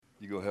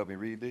You gonna help me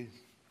read these?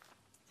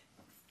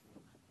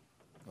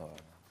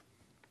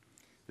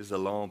 This is a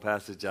long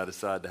passage. I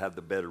decided to have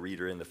the better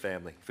reader in the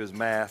family. If it was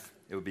math,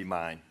 it would be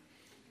mine.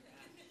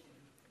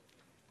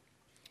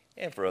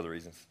 And for other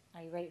reasons.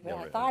 Are you ready?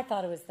 I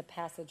thought it was the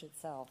passage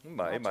itself. It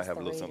might have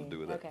a little something to do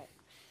with it. Okay.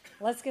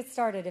 Let's get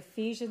started.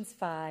 Ephesians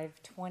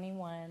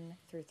 5:21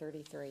 through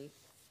 33.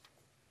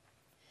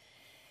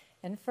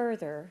 And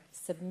further,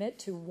 submit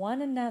to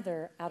one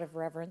another out of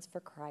reverence for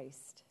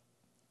Christ.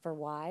 For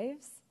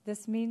wives,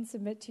 this means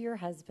submit to your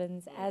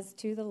husbands as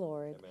to the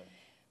Lord. Amen.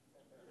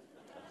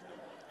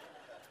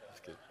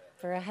 That's good.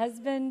 For a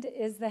husband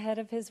is the head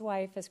of his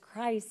wife as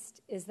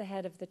Christ is the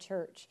head of the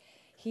church.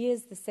 He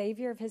is the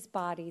Savior of his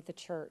body, the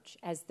church.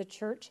 As the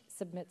church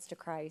submits to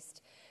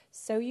Christ,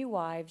 so you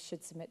wives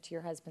should submit to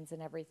your husbands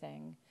in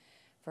everything.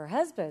 For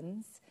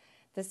husbands,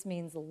 this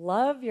means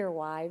love your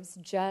wives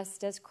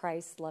just as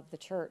Christ loved the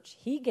church.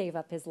 He gave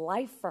up his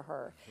life for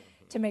her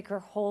to make her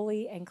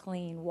holy and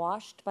clean,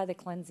 washed by the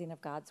cleansing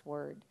of God's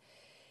word.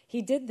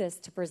 He did this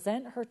to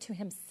present her to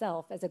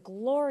himself as a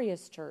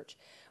glorious church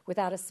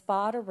without a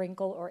spot or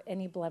wrinkle or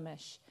any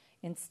blemish.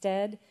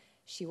 Instead,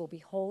 she will be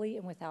holy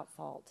and without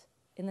fault.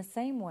 In the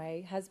same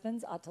way,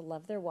 husbands ought to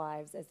love their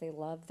wives as they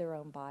love their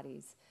own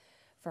bodies.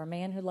 For a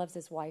man who loves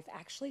his wife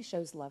actually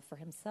shows love for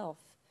himself.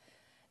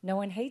 No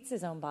one hates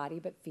his own body,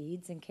 but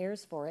feeds and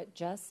cares for it,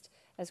 just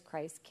as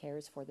Christ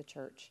cares for the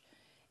church.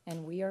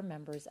 And we are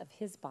members of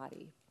his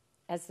body.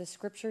 As the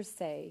scriptures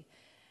say,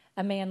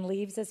 a man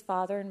leaves his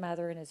father and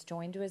mother and is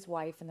joined to his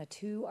wife, and the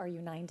two are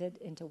united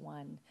into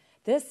one.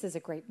 This is a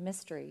great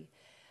mystery,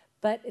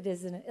 but it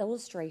is an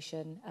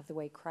illustration of the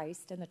way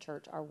Christ and the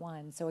church are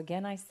one. So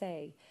again I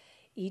say,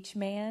 each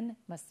man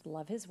must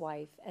love his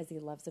wife as he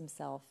loves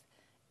himself,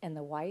 and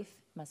the wife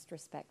must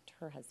respect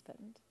her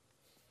husband.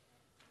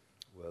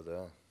 Well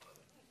done.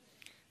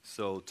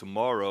 So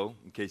tomorrow,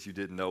 in case you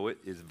didn't know it,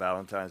 is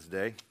Valentine's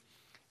Day.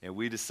 And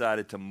we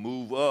decided to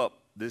move up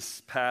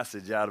this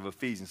passage out of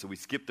Ephesians. So we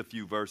skipped a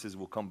few verses.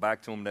 We'll come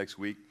back to them next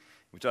week.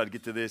 We try to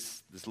get to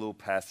this little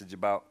passage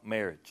about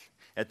marriage.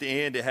 At the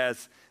end, it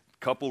has a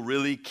couple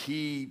really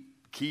key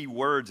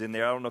words in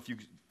there. I don't know if you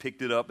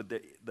picked it up,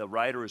 but the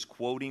writer is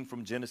quoting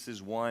from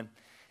Genesis 1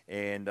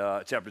 and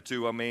chapter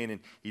 2, and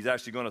he's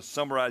actually going to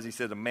summarize. He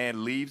says, a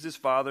man leaves his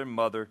father and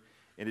mother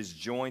and is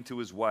joined to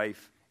his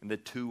wife, and the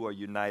two are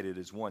united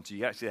as one. So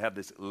you actually have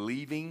this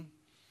leaving,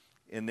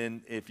 and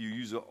then if you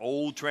use an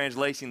old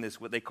translation, this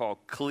is what they call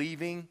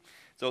cleaving.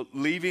 So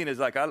leaving is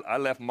like I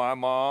left my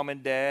mom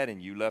and dad,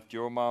 and you left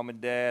your mom and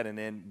dad, and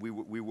then we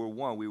were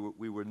one.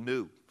 We were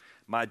new.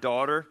 My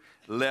daughter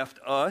left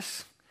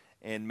us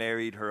and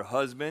married her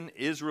husband.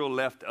 Israel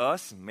left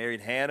us and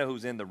married Hannah,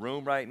 who's in the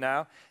room right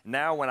now.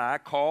 Now when I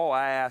call,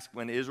 I ask,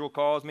 when Israel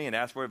calls me and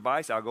asks for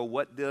advice, I'll go,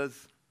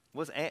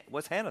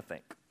 what's Hannah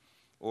think?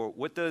 Or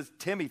what does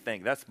Timmy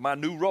think? That's my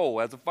new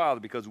role as a father,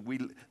 because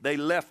they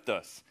left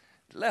us,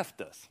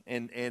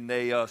 and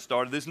they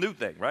started this new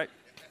thing, right?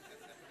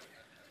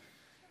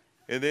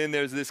 And then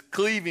there's this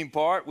cleaving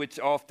part, which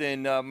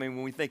often,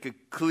 when we think of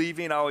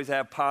cleaving, I always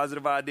have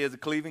positive ideas of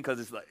cleaving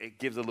because it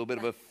gives a little bit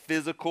of a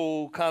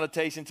physical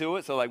connotation to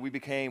it. So like we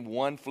became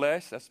one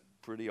flesh. That's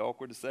pretty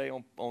awkward to say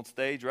on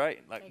stage,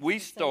 right? Like we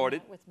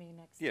started. With me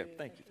next yeah,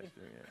 thank you.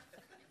 Yeah.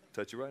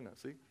 Touch you right now,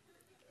 see?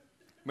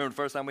 Remember the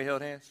first time we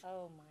held hands?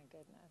 Oh, my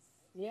goodness.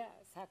 Yes,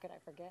 how could I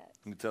forget?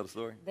 Let me tell the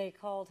story. They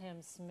called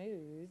him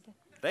Smooth.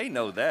 They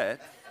know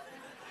that.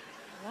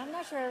 I'm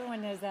not sure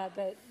everyone knows that,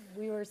 but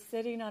we were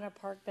sitting on a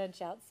park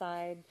bench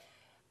outside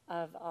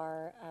of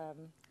our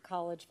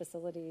college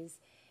facilities,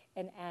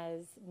 and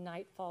as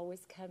nightfall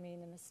was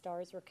coming and the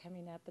stars were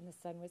coming up and the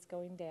sun was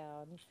going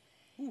down,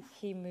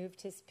 he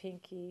moved his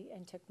pinky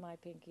and took my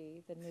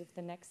pinky, then moved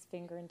the next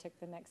finger and took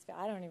the next.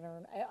 I don't even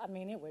remember.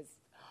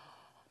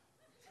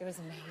 It was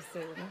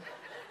amazing.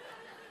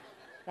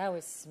 That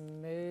was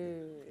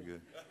smooth.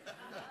 Good.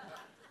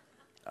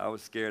 I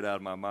was scared out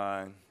of my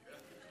mind.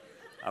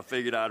 I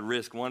figured I'd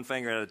risk one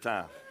finger at a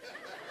time.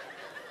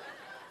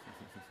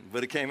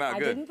 But it came out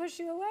good. I didn't push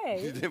you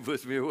away. You didn't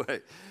push me away.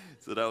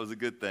 So that was a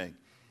good thing.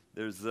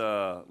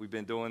 We've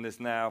been doing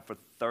this now for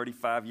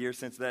 35 years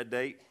since that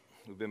date.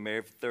 We've been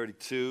married for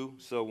 32.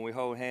 So when we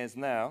hold hands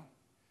now,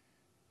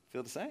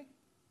 feel the same?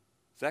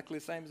 Exactly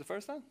the same as the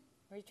first time?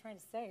 What are you trying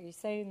to say? Are you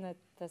saying that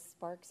the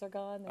sparks are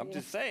gone? I'm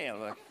just saying,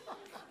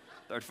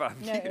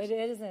 35 no, years. No,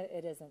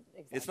 it isn't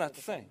exactly It's not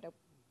the same. Nope.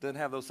 Doesn't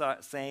have those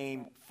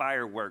same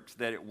fireworks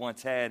that it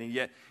once had, and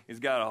yet it's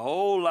got a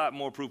whole lot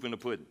more proof in the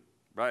pudding,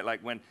 right?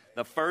 Like when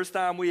the first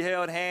time we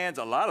held hands,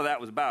 a lot of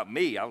that was about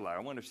me. I was like, I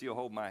wonder if she'll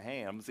hold my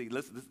hand.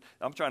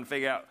 I'm trying to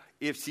figure out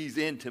if she's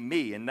into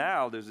me. And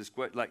now there's this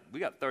question, like we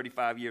got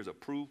 35 years of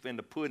proof in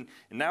the pudding,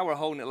 and now we're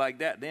holding it like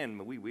that.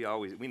 Then we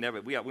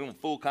want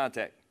full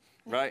contact,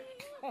 right?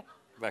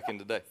 Back in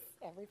the day.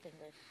 Every finger.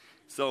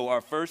 So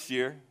our first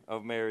year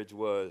of marriage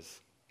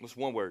what's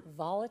one word?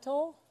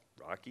 Volatile.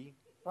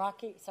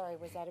 Rocky, sorry,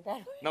 was that a bad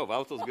word? No,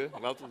 volatile's good.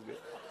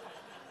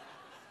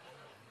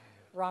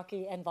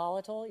 Rocky and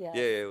volatile, yes.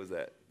 Yeah, it was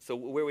that. So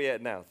where are we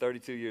at now,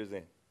 32 years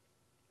in?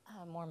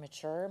 More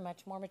mature,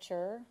 much more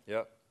mature.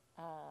 Yep.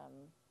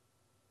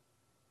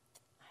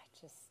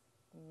 just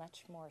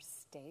much more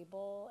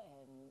stable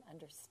and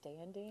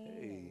understanding.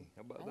 Hey,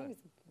 how about that? I think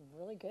it's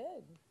really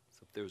good.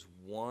 So if there's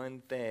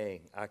one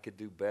thing I could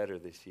do better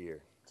this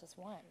year. Just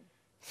one.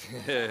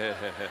 I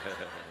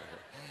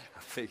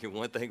figured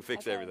one thing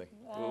fix everything.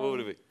 What would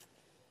it be?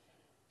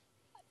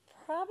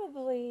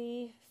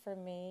 Probably, for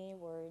me,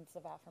 words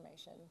of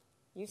affirmation.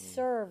 You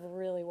serve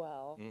really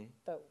well,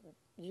 but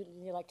you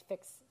like to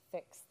fix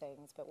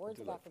things. But words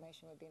of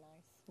affirmation would be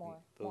nice.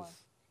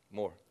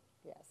 More.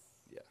 Yes.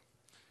 Yeah.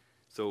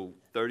 So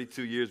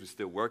 32 years, we're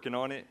still working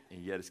on it,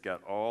 and yet it's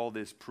got all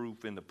this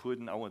proof in the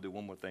pudding. I want to do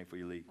one more thing before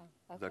you leave.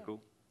 Okay. Is that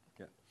cool?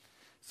 Yeah.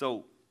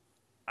 So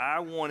I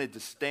wanted to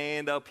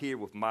stand up here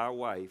with my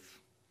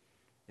wife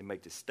and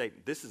make this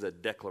statement. This is a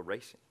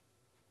declaration.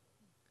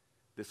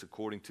 This,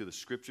 according to the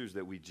scriptures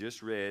that we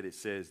just read, it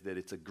says that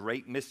it's a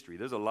great mystery.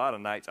 There's a lot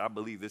of nights I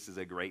believe this is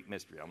a great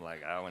mystery. I'm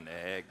like, how in the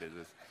heck does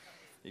this?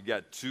 You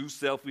got two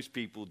selfish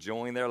people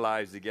join their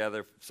lives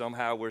together.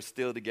 Somehow we're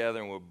still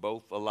together and we're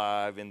both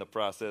alive in the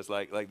process.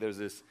 Like there's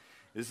this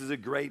is a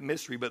great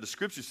mystery. But the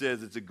scripture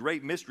says it's a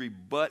great mystery,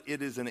 but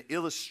it is an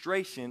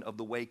illustration of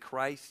the way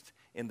Christ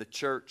and the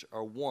church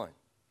are one.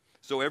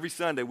 So every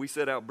Sunday we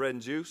set out bread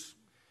and juice.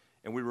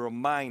 And we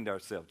remind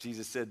ourselves,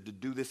 Jesus said to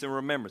do this in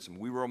remembrance of him.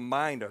 We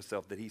remind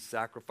ourselves that he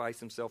sacrificed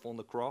himself on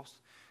the cross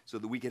so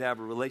that we could have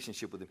a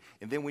relationship with him.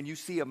 And then when you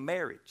see a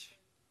marriage,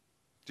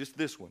 just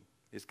this one,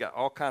 it's got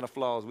all kind of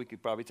flaws. We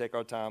could probably take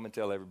our time and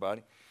tell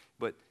everybody.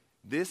 But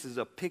this is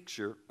a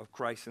picture of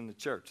Christ in the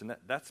church, and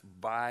that's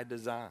by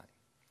design.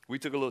 We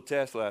took a little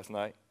test last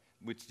night,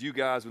 which you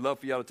guys, we'd love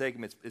for y'all to take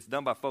them. It's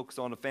done by Focus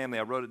on the Family.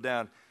 I wrote it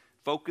down,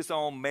 Focus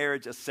on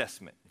Marriage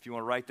Assessment. If you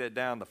want to write that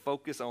down, the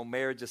Focus on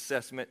Marriage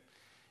Assessment.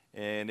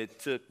 And it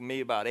took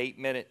me about 8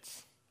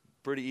 minutes.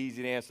 Pretty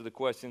easy to answer the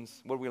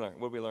questions. What did we learn?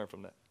 What did we learn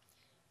from that?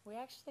 We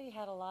actually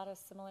had a lot of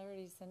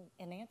similarities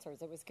in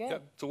answers. It was good.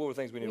 Yep. So what were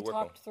things we need to work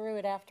on? We talked through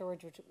it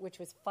afterwards, which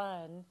was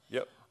fun.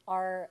 Yep.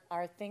 Our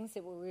things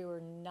that we were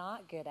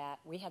not good at,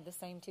 we had the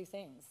same two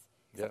things.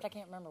 Except I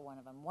can't remember one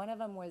of them. One of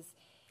them was...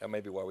 That may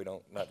be why we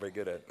not very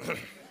good at it.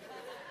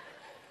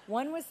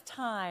 One was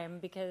time,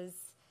 because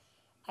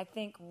I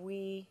think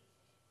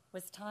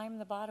was time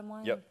the bottom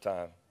one? Yep,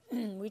 time.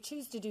 We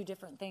choose to do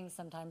different things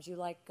sometimes. You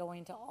like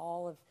going to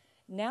all of...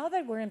 Now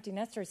that we're empty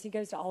nesters, he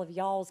goes to all of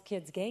y'all's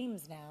kids'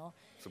 games now.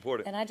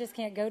 Support it. And I just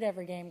can't go to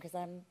every game because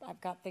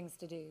I've got things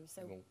to do.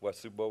 So you gonna watch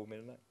Super Bowl with me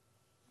tonight?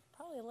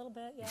 Probably a little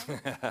bit,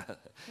 yeah.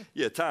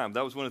 Yeah, time.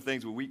 That was one of the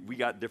things where we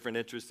got different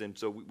interests, and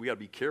so we got to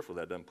be careful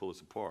that doesn't pull us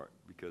apart,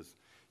 because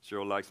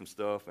Cheryl likes some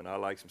stuff and I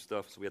like some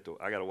stuff, so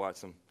I got to watch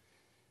some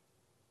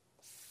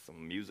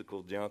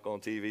musical junk on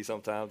TV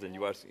sometimes, and we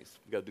got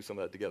to do some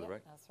of that together,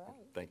 right? That's right.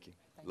 Thank you.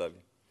 Love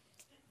you.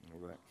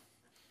 All right.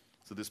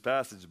 So this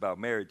passage is about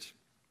marriage.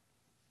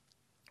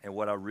 And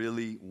what I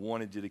really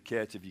wanted you to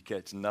catch, if you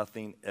catch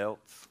nothing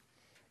else,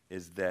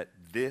 is that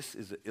this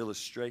is an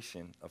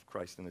illustration of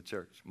Christ in the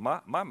church.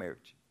 My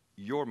marriage,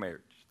 your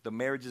marriage, the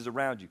marriages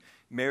around you,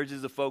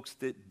 marriages of folks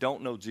that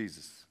don't know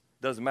Jesus.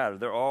 Doesn't matter.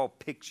 They're all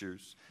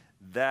pictures.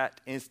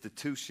 That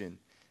institution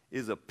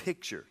is a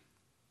picture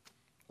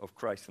of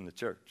Christ in the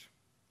church.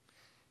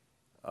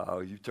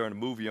 You turn a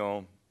movie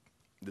on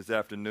this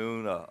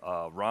afternoon,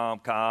 a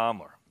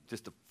rom-com or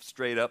just a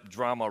straight-up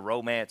drama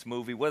romance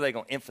movie. What are they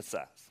going to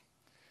emphasize?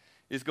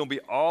 It's going to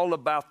be all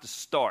about the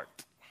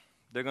start.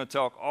 They're going to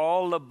talk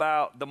all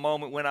about the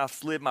moment when I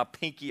slid my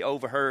pinky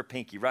over her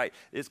pinky, right?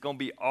 It's going to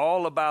be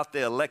all about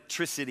the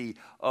electricity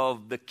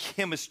of the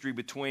chemistry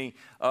between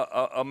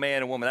a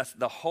man and woman. That's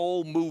the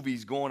whole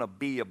movie's going to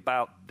be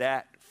about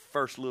that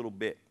first little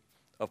bit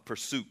of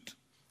pursuit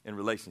and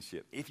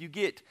relationship. If you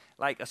get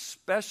like a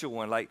special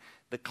one, like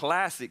the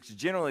classics,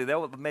 generally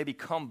they'll maybe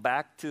come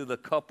back to the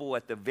couple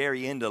at the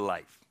very end of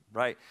life,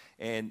 right?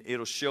 And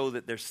it'll show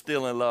that they're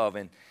still in love,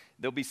 and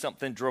there'll be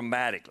something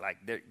dramatic, like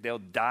they'll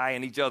die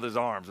in each other's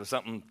arms or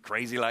something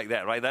crazy like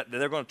that, right?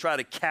 They're going to try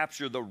to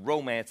capture the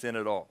romance in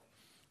it all.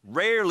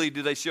 Rarely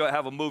do they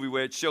have a movie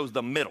where it shows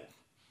the middle,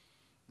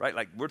 right?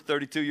 Like we're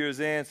 32 years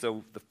in,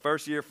 so the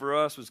first year for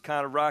us was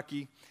kind of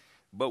rocky,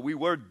 but we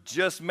were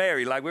just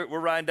married. Like we're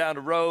riding down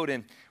the road,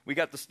 and we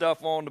got the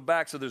stuff on the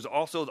back, so there's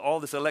also all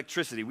this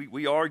electricity.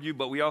 We argue,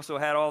 but we also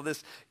had all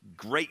this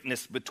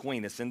greatness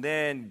between us. And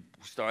then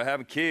we started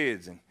having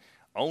kids and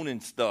owning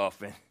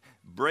stuff and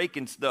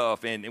breaking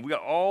stuff, and we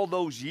got all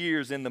those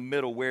years in the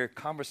middle where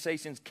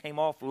conversations came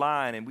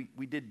offline and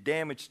we did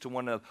damage to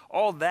one another.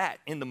 All that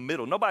in the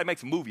middle. Nobody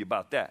makes a movie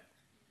about that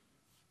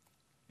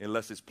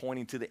unless it's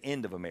pointing to the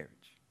end of a marriage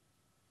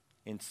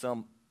in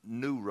some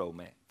new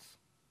romance.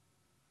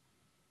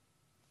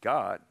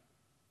 God,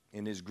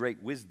 in his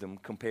great wisdom,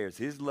 compares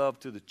his love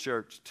to the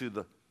church to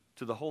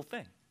the whole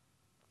thing,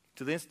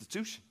 to the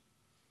institution,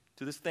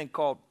 to this thing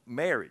called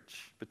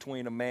marriage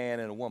between a man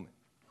and a woman.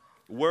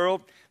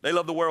 World, they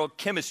love the word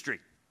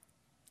chemistry.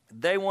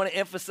 They want to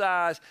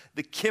emphasize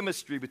the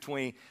chemistry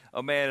between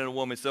a man and a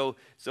woman. So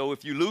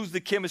if you lose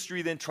the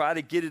chemistry, then try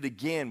to get it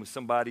again with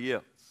somebody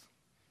else.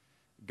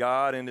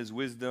 God in his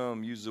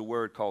wisdom uses a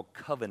word called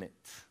covenant.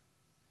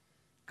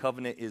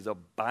 Covenant is a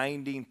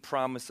binding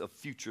promise of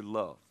future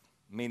love,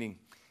 meaning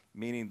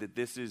that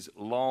this is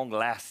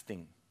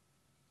long-lasting.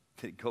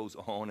 It goes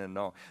on and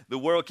on. The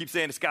world keeps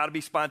saying it's got to be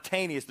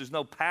spontaneous. There's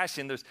no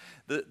passion. There's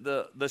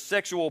the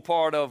sexual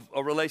part of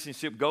a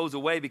relationship goes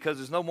away because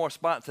there's no more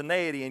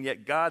spontaneity, and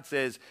yet God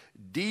says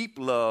deep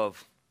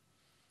love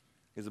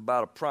is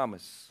about a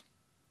promise.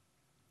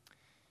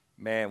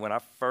 Man, when I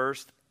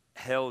first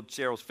held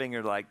Cheryl's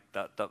finger, like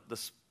the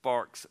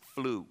sparks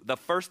flew. The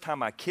first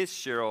time I kissed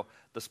Cheryl,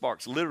 the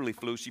sparks literally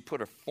flew. She put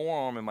her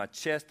forearm in my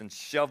chest and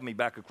shoved me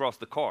back across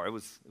the car. It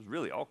was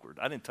really awkward.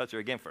 I didn't touch her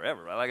again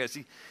forever. Like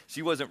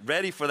she wasn't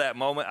ready for that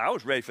moment. I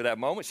was ready for that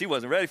moment. She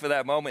wasn't ready for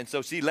that moment, and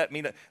so she let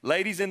me know.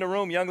 Ladies in the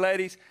room, young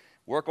ladies,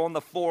 work on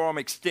the forearm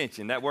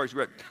extension. That works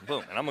great.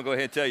 Boom. And I'm going to go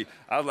ahead and tell you.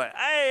 I was like,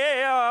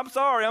 hey, I'm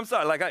sorry.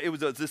 Like, it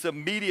was this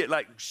immediate,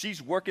 like,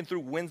 she's working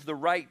through when's the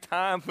right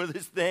time for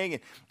this thing.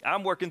 And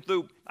I'm working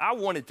through, I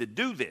wanted to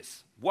do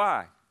this.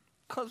 Why?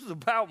 Because it was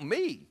about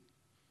me,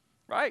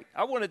 right?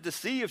 I wanted to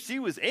see if she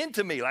was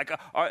into me. Like,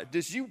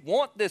 does she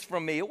want this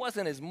from me? It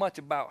wasn't as much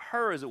about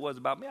her as it was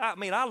about me. I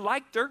mean, I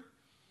liked her,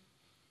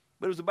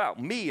 but it was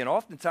about me. And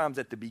oftentimes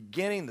at the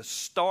beginning, the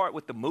start,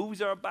 what the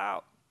movies are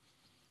about,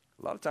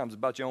 a lot of times it's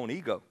about your own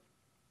ego.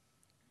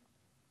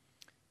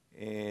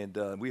 And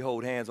we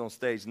hold hands on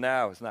stage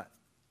now. It's not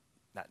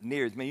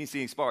near as many. You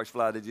see sparks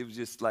fly. It was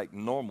just like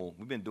normal.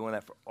 We've been doing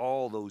that for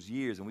all those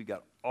years, and we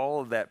got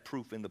all of that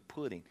proof in the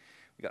pudding.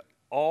 We got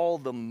all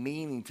the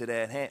meaning to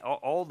that hand,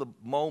 all the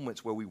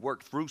moments where we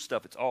work through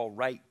stuff. It's all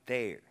right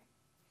there.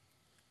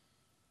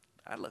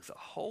 That looks a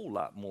whole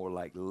lot more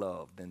like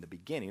love than the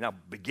beginning. Now,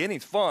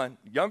 beginning's fun.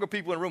 Younger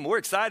people in the room, we're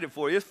excited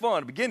for you. It's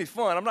fun. The beginning's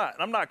fun.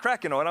 I'm not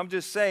cracking on it. I'm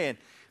just saying,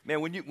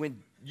 man,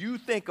 when you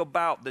think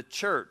about the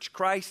church,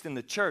 Christ and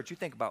the church, you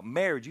think about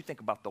marriage, you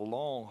think about the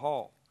long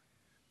haul.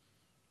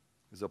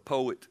 There's a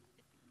poet.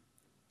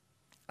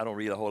 I don't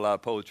read a whole lot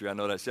of poetry. I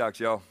know that shocks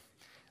y'all.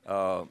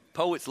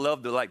 Poets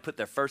love to put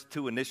their first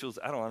two initials.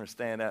 I don't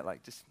understand that.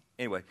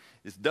 Anyway,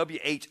 it's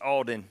W.H.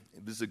 Auden.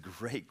 This is a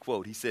great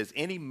quote. He says,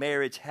 any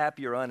marriage,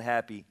 happy or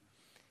unhappy,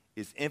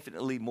 is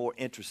infinitely more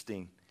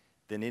interesting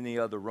than any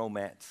other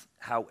romance,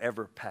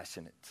 however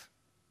passionate.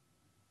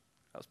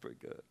 That was pretty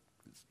good.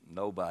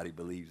 Nobody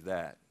believes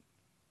that.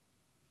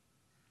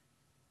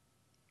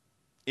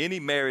 Any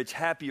marriage,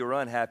 happy or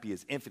unhappy,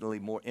 is infinitely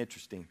more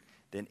interesting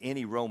than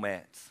any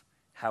romance,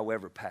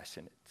 however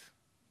passionate.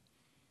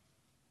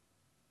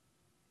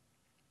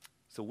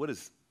 So what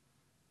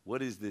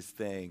is this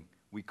thing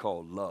we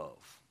call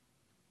love?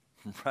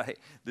 Right?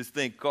 This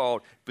thing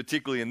called,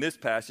 particularly in this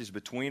passage,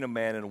 between a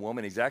man and a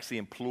woman, he's actually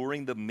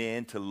imploring the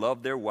men to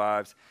love their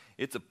wives.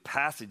 It's a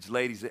passage,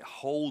 ladies, that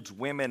holds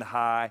women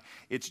high.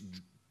 It's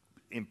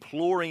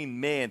imploring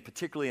men,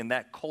 particularly in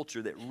that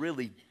culture that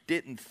really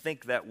didn't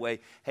think that way.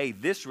 Hey,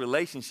 this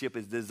relationship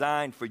is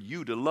designed for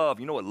you to love.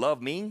 You know what love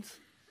means?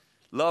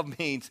 Love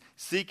means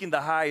seeking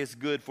the highest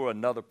good for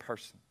another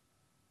person.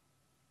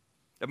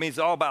 That means it's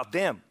all about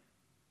them.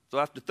 So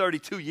after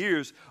 32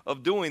 years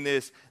of doing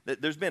this,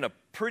 there's been a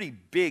pretty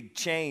big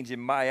change in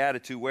my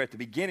attitude where at the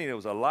beginning it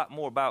was a lot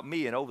more about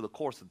me, and over the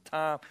course of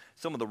time,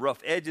 some of the rough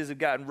edges have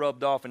gotten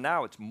rubbed off, and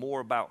now it's more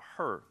about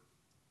her.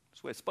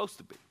 That's the way it's supposed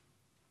to be.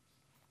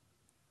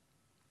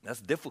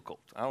 That's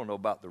difficult. I don't know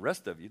about the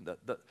rest of you.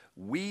 The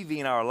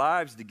weaving our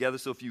lives together,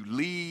 so if you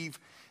leave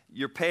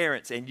your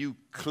parents and you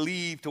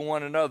cleave to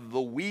one another,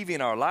 the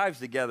weaving our lives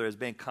together has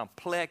been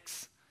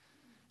complex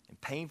and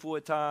painful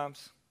at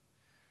times.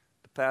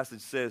 The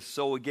passage says,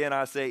 so again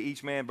I say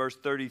each man, verse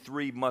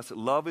 33, must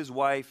love his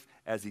wife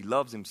as he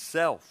loves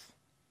himself.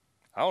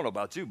 I don't know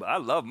about you, but I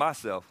love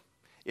myself.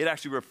 It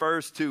actually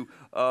refers to,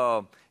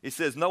 it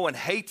says no one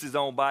hates his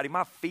own body.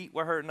 My feet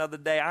were hurting the other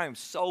day. I am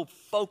so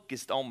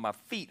focused on my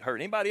feet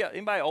hurting.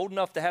 Anybody old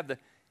enough to have the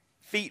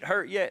feet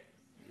hurt yet?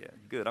 Yeah,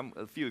 good.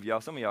 A few of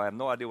y'all, some of y'all have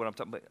no idea what I'm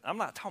talking about. I'm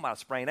not talking about a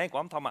sprained ankle.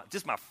 I'm talking about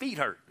just my feet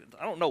hurt.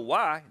 I don't know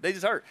why. They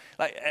just hurt.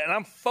 And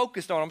I'm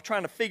focused on. I'm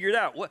trying to figure it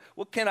out.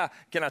 What can I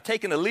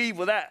take and leave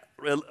with that?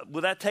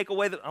 Will that take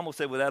away I'm gonna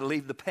say, will that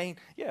alleviate the pain?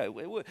 Yeah, it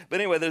would.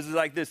 But anyway,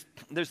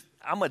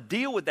 I'm gonna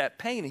deal with that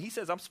pain. And he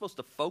says I'm supposed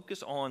to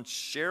focus on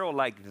Cheryl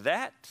like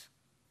that.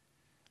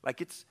 Like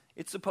it's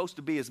supposed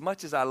to be, as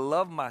much as I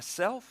love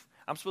myself,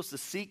 I'm supposed to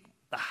seek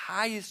the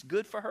highest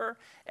good for her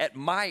at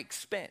my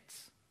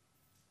expense.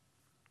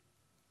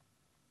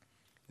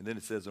 And then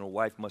it says, and a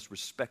wife must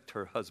respect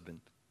her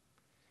husband.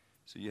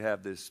 So you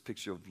have this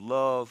picture of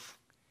love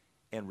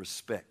and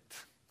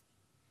respect.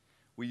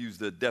 We used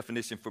the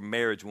definition for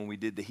marriage when we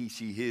did the He,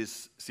 She,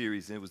 His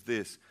series, and it was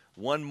this: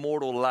 one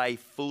mortal life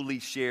fully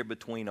shared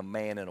between a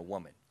man and a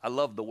woman. I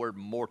love the word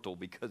mortal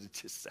because it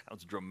just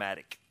sounds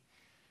dramatic.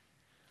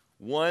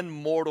 One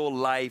mortal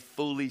life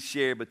fully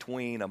shared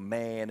between a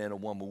man and a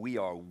woman. We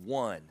are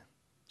one.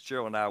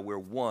 Cheryl and I, we're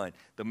one.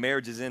 The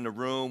marriage is in the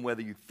room,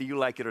 whether you feel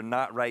like it or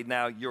not right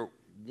now, you're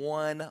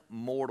one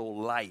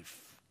mortal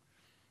life.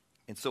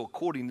 And so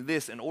according to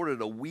this, in order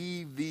to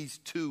weave these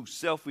two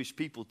selfish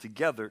people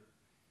together,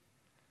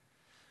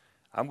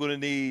 I'm going to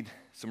need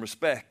some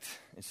respect,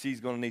 and she's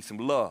going to need some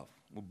love.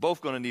 We're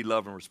both going to need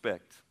love and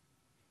respect.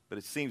 But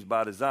it seems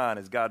by design,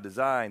 as God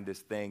designed this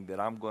thing, that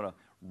I'm going to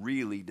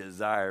really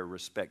desire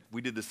respect.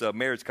 We did this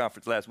marriage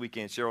conference last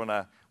weekend. Cheryl and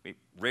I, we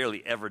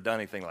rarely ever done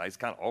anything like it. It's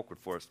kind of awkward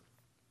for us.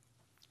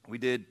 We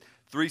did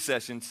 3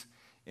 sessions,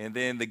 and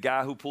then the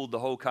guy who pulled the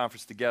whole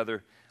conference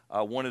together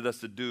wanted us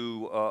to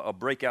do a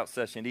breakout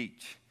session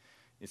each.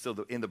 And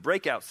so in the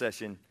breakout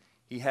session,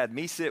 he had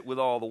me sit with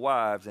all the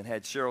wives and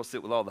had Cheryl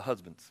sit with all the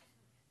husbands.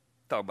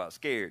 Talk about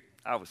scared.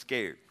 I was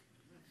scared.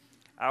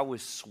 I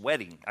was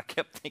sweating. I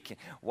kept thinking,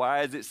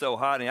 why is it so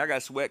hot? And I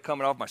got sweat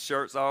coming off my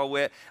shirt's all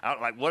wet. I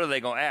was like, what are they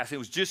going to ask? It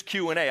was just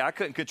Q&A. I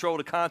couldn't control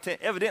the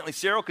content. Evidently,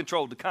 Cheryl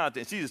controlled the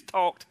content. She just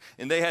talked,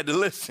 and they had to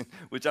listen,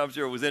 which I'm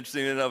sure was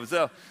interesting in and of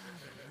itself.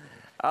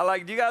 I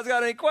like, do you guys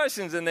got any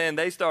questions? And then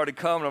they started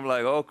coming. I'm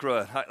like, oh,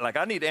 crud.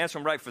 I need to answer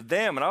them right for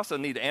them, and I also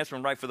need to answer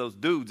them right for those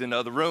dudes in the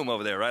other room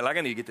over there, right? Like,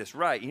 I need to get this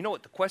right. You know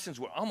what the questions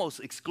were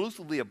almost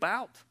exclusively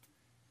about?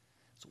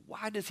 So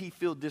why does he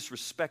feel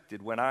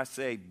disrespected when I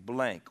say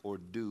blank or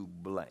do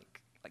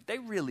blank? Like, they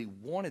really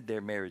wanted their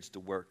marriage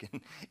to work.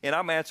 And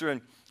I'm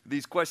answering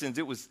these questions.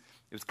 It was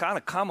kind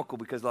of comical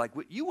because, like,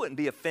 you wouldn't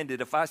be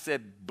offended if I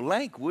said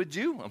blank, would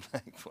you? I'm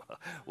like, well,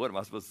 what am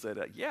I supposed to say?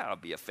 That? Yeah, I'll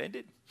be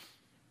offended.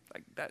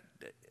 Like that,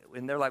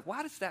 and they're like,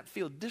 why does that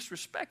feel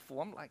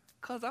disrespectful? I'm like,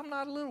 because I'm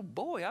not a little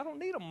boy. I don't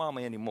need a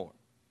mama anymore,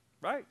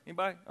 right?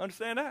 Anybody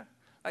understand that?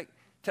 Like,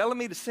 telling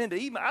me to send an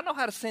email. I know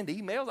how to send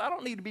emails. I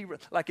don't need to be,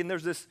 like, and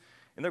there's this,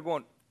 and they're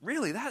going,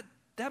 really, that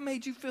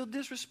made you feel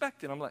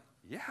disrespected? I'm like,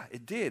 yeah,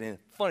 it did. And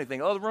funny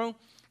thing, other room,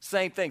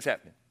 same thing's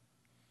happening.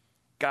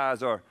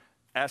 Guys are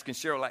asking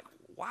Cheryl, like,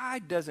 why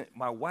doesn't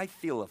my wife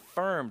feel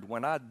affirmed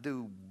when I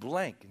do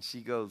blank? And she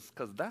goes,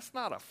 because that's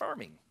not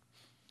affirming.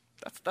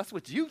 That's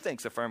what you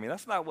think's affirming.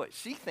 That's not what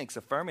she thinks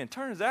affirming. And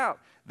turns out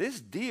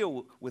this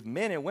deal with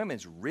men and women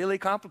is really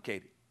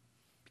complicated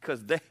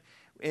because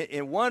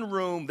in one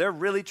room, they're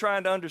really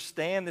trying to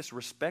understand this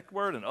respect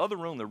word. In the other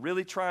room, they're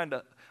really trying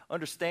to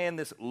understand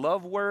this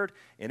love word,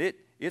 and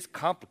it's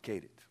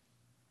complicated.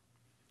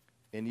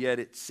 And yet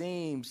it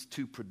seems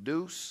to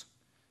produce,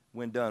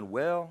 when done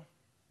well,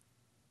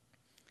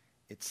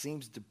 it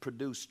seems to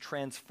produce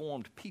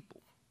transformed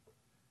people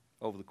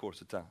over the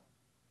course of time.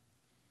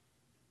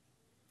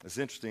 It's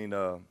interesting,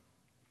 in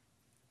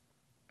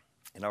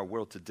our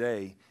world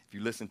today, if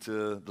you listen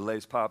to the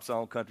latest pop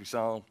song, country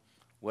song,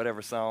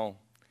 whatever song,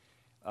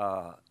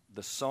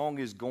 the song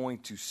is going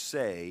to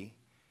say,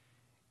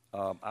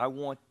 I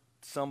want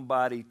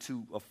somebody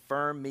to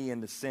affirm me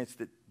in the sense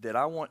that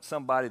I want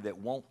somebody that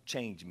won't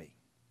change me.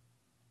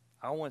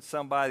 I want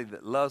somebody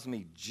that loves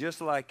me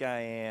just like I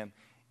am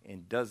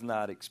and does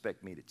not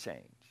expect me to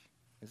change.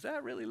 Is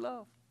that really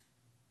love?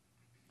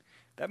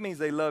 That means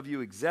they love you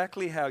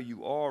exactly how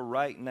you are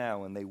right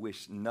now, and they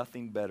wish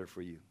nothing better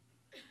for you.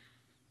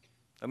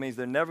 That means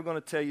they're never going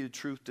to tell you the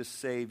truth to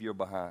save your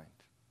behind.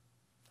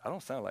 That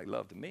don't sound like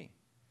love to me.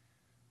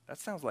 That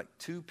sounds like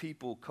two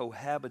people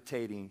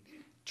cohabitating,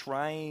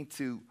 trying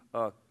to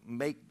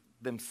make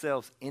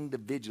themselves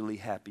individually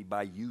happy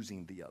by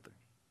using the other.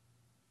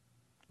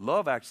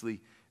 Love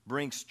actually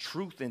brings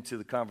truth into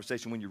the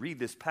conversation. When you read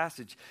this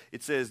passage,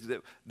 it says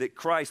that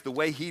Christ, the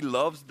way he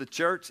loves the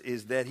church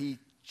is that he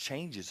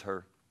changes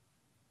her.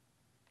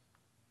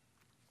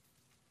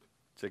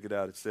 Check it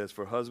out. It says,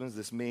 for husbands,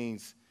 this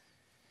means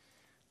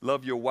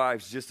love your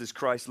wives just as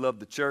Christ loved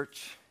the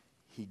church.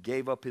 He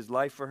gave up his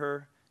life for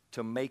her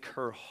to make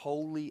her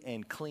holy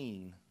and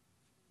clean,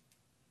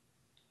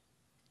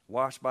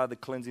 washed by the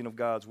cleansing of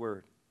God's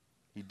word.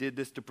 He did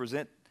this to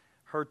present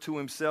her to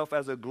himself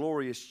as a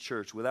glorious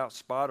church without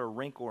spot or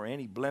wrinkle or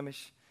any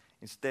blemish.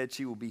 Instead,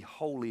 she will be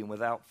holy and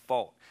without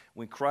fault.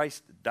 When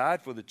Christ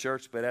died for the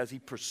church, but as he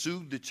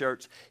pursued the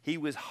church, he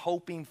was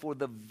hoping for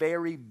the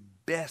very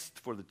best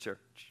for the church.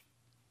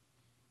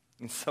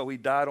 And so he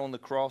died on the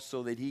cross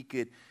so that he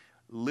could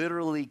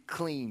literally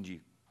clean you.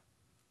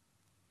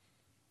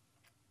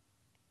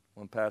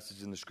 One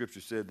passage in the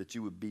scripture said that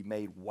you would be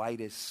made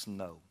white as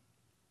snow,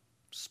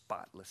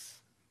 spotless.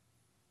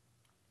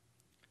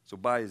 So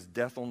by his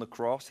death on the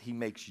cross, he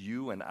makes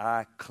you and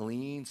I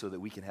clean so that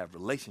we can have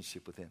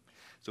relationship with him.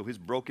 So his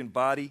broken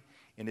body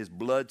and his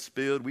blood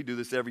spilled. We do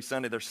this every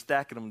Sunday. They're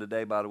stacking them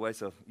today, by the way,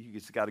 so you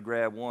just got to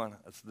grab one.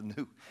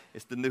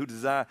 It's the new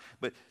design.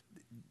 But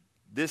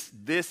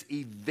this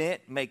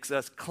event makes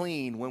us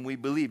clean when we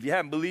believe. If you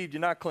haven't believed,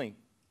 you're not clean.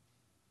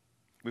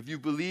 If you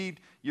believed,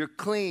 you're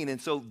clean. And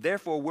so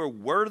therefore, we're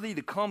worthy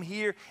to come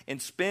here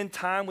and spend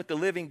time with the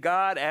living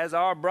God as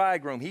our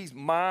bridegroom. He's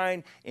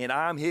mine and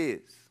I'm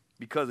his.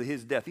 Because of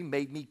his death, he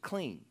made me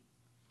clean.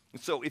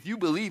 And so if you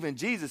believe in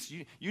Jesus,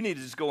 you need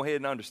to just go ahead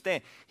and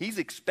understand. He's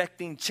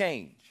expecting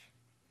change.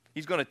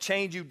 He's going to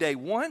change you day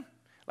one.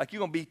 Like you're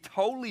going to be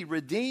totally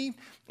redeemed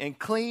and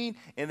clean.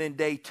 And then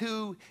day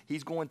two,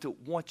 he's going to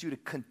want you to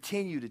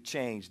continue to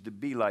change, to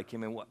be like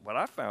him. And what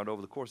I found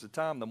over the course of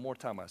time, the more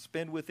time I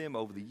spend with him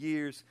over the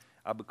years,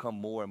 I become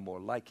more and more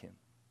like him.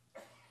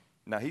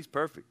 Now, he's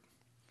perfect.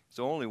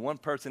 So only one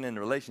person in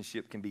the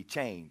relationship can be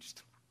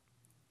changed.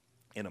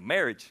 In a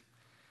marriage,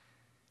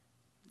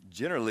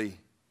 generally,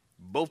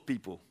 both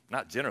people,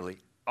 not generally,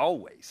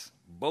 always,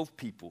 both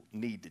people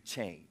need to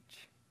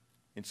change.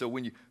 And so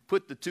when you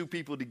put the two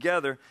people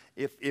together,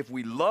 if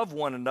we love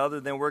one another,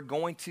 then we're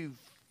going to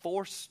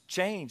force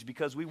change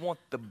because we want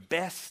the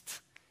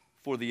best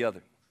for the other.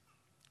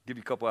 I'll give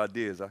you a couple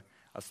ideas.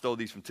 I stole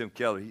these from Tim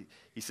Keller.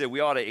 He said we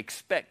ought to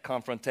expect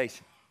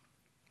confrontation.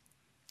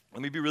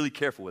 Let me be really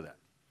careful with that.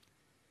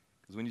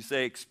 Because when you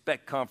say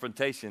expect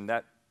confrontation,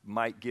 that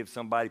might give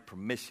somebody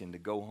permission to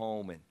go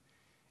home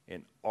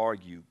and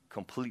argue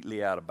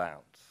completely out of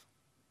bounds.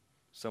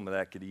 Some of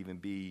that could even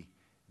be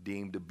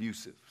deemed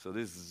abusive. So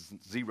this is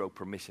zero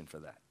permission for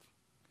that.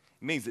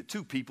 It means that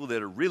two people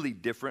that are really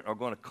different are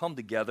going to come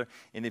together,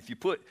 and if you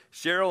put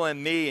Cheryl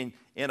and me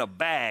in a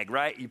bag,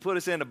 right? You put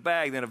us in a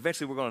bag, then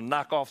eventually we're going to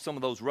knock off some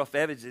of those rough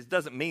edges. It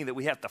doesn't mean that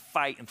we have to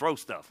fight and throw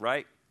stuff,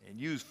 right? And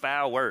use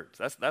foul words.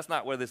 That's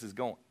not where this is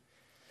going.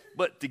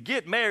 But to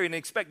get married and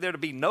expect there to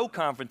be no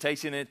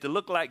confrontation and it to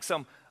look like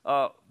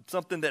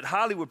something that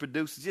Hollywood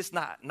produced is just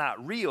not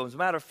real. As a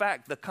matter of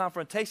fact, the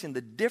confrontation,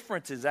 the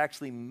differences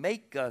actually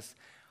make us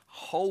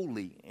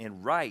holy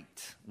and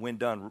right when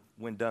done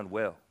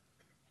well.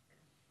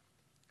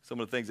 Some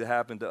of the things that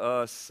happened to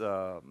us,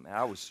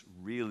 I was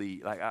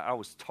really, I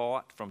was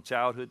taught from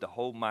childhood to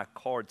hold my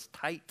cards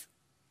tight.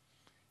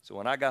 So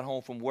when I got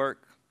home from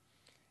work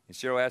and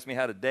Cheryl asked me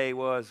how the day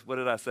was, what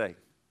did I say?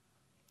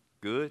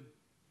 Good.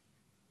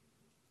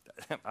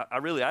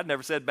 I'd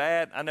never said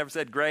bad. I never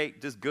said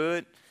great, just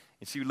good.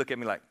 And she would look at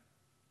me like,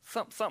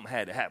 something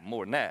had to happen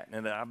more than that.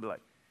 And then I'd be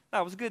like,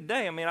 no, it was a good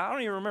day. I mean, I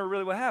don't even remember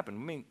really what happened.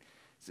 I mean,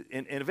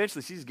 and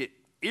eventually she'd get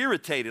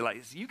irritated,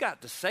 like, you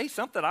got to say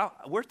something.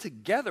 We're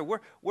together.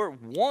 We're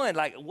one.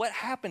 Like, what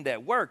happened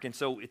at work? And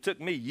so it took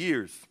me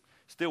years,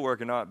 still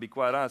working on it, to be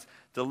quite honest,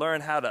 to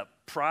learn how to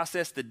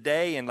process the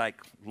day in like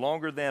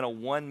longer than a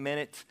 1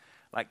 minute,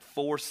 like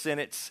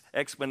 4-sentence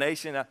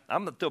explanation.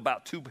 I'm up to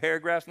about 2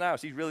 paragraphs now.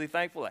 She's really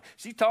thankful.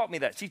 She taught me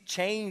that. She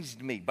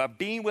changed me. By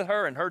being with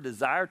her and her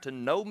desire to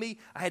know me,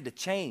 I had to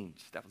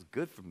change. That was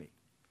good for me.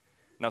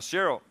 Now,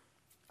 Cheryl,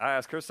 I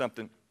asked her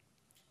something,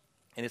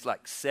 and it's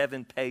like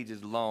 7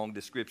 pages long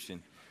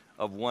description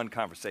of one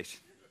conversation.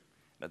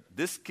 Now,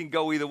 this can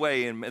go either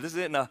way, and this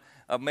isn't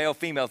a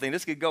male-female thing.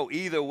 This could go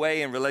either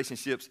way in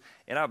relationships,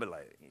 and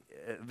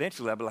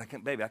eventually I'll be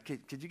like, baby,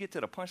 could you get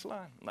to the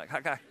punchline? Like,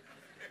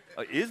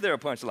 is there a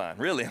punchline?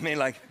 Really? I mean,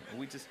 like,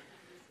 we just,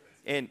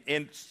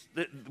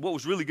 what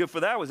was really good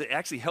for that was it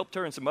actually helped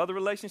her in some other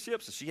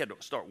relationships. So she had to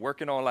start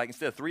working on, like,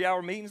 instead of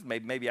 3-hour meetings,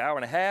 maybe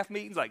 1.5-hour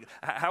meetings. Like,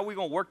 how are we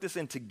going to work this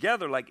in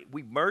together? Like,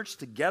 we merged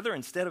together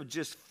instead of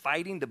just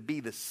fighting to be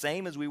the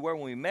same as we were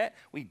when we met.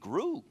 We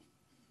grew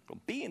from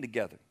being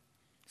together.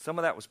 Some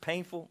of that was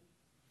painful.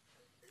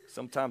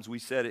 Sometimes we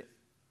said it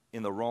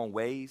in the wrong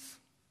ways.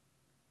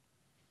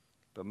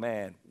 But,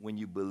 man, when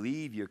you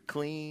believe you're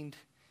cleaned,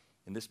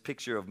 in this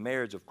picture of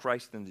marriage of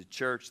Christ and the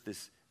church,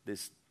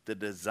 the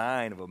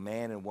design of a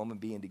man and woman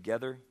being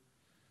together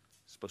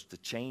is supposed to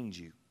change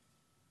you.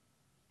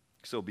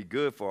 So it'll be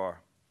good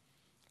for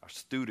our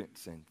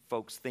students and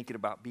folks thinking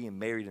about being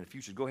married in the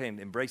future. Go ahead and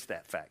embrace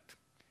that fact.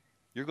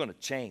 You're going to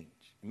change.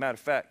 As a matter of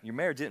fact, your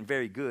marriage isn't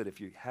very good if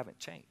you haven't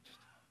changed.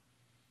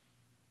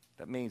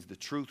 That means the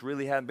truth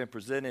really hasn't been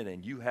presented,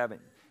 and you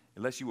haven't,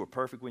 unless you were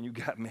perfect when you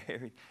got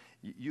married,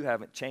 you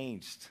haven't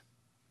changed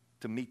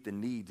to meet the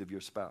needs of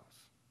your spouse.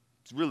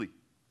 It's really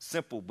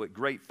simple but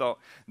great thought.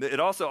 It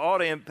also ought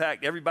to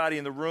impact everybody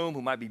in the room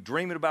who might be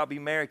dreaming about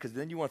being married, because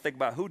then you want to think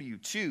about, who do you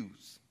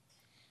choose,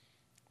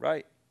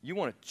 right? You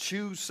want to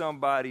choose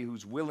somebody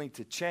who's willing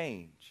to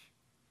change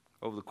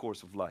over the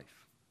course of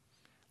life.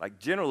 Like,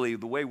 generally,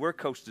 the way we're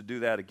coached to do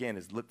that, again,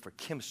 is look for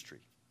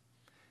chemistry.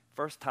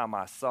 First time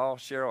I saw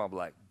Cheryl, I'm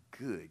like,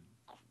 good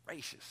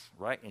gracious,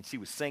 right? And she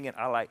was singing.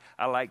 I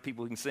like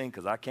people who can sing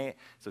because I can't.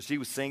 So she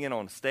was singing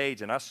on the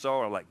stage, and I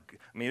saw her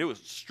it was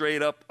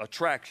straight up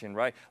attraction,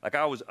 right? Like,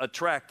 I was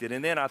attracted.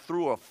 And then I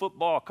threw a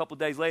football a couple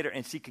days later,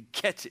 and she could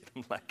catch it.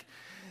 I'm like,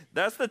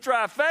 that's the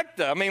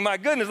trifecta. I mean, my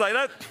goodness, like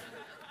that.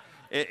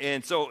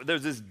 And so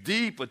there's this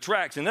deep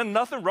attraction. There's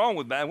nothing wrong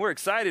with that. And we're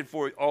excited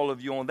for all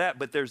of you on that.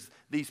 But there's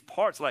these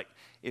parts, like,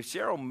 if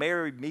Cheryl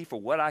married me for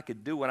what I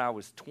could do when I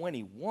was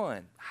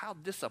 21, how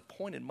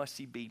disappointed must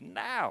she be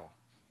now?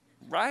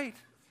 Right?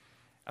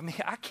 I mean,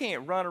 I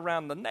can't run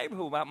around the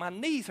neighborhood without my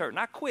knees hurting.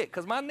 I quit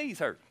because my knees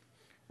hurt.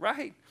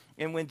 Right?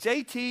 And when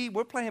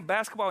we're playing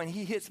basketball and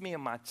he hits me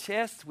in my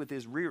chest with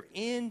his rear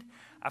end,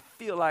 I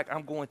feel like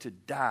I'm going to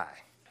die.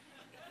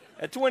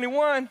 At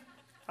 21,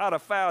 I'd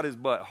have fouled his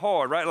butt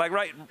hard, right? Like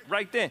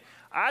right then.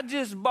 I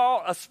just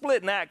bought a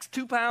splitting axe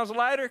 2 pounds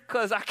lighter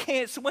because I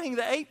can't swing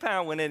the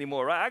 8-pound one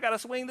anymore, right? I got to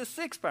swing the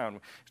 6-pound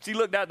one. She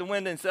looked out the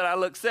window and said I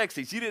look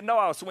sexy. She didn't know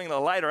I was swinging a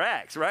lighter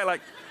axe, right?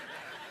 Like,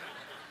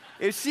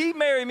 if she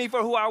married me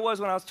for who I was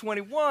when I was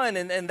 21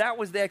 and that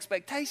was the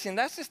expectation,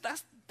 that's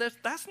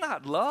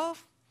not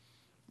love,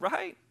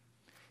 right?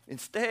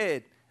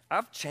 Instead,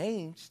 I've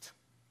changed,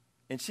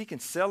 and she can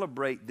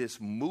celebrate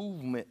this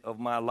movement of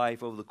my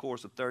life over the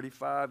course of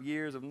 35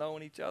 years of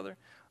knowing each other,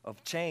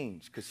 of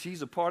change, because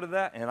she's a part of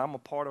that and I'm a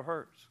part of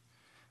hers.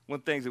 One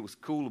of the things that was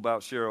cool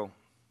about Cheryl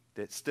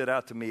that stood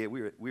out to me.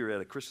 We were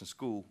at a Christian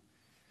school.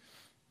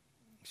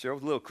 Cheryl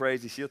was a little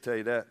crazy. She'll tell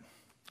you that.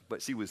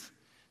 But she was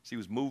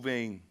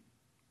moving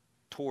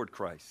toward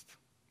Christ.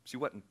 She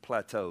wasn't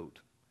plateaued.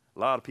 A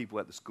lot of people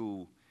at the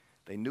school,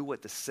 they knew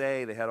what to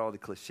say. They had all the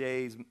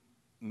cliches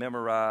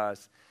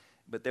memorized.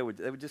 But they were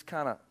just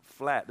kind of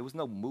flat. There was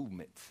no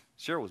movement.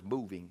 Cheryl was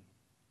moving.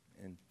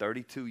 And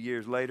 32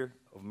 years later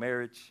of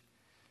marriage,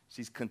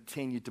 she's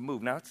continued to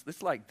move. Now,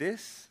 it's like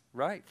this,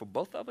 right, for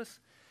both of us.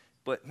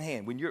 But,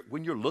 man, when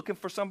you're looking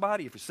for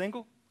somebody, if you're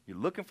single, you're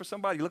looking for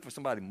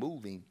somebody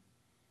moving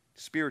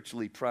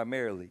spiritually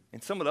primarily.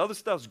 And some of the other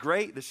stuff's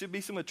great. There should be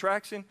some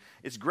attraction.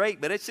 It's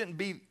great, but it shouldn't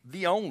be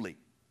the only.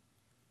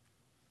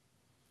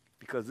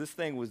 Because this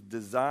thing was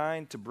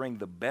designed to bring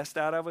the best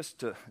out of us,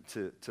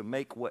 to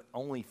make what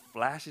only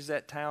flashes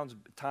at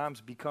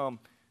times become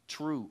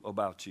true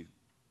about you,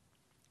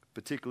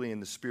 particularly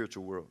in the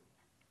spiritual world.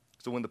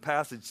 So when the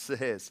passage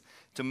says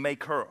to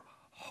make her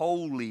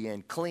holy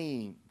and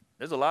clean,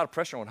 there's a lot of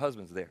pressure on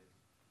husbands there.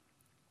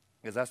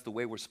 Because that's the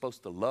way we're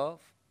supposed to love,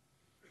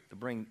 to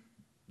bring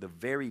the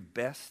very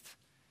best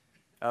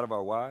out of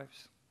our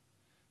wives.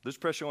 There's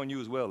pressure on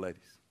you as well,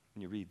 ladies,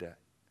 when you read that.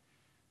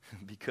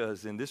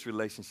 Because in this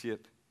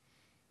relationship,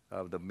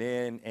 the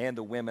men and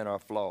the women are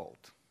flawed.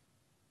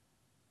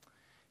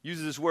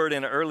 Uses this word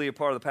in an earlier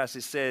part of the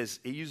passage.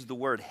 It uses the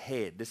word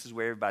head. This is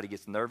where everybody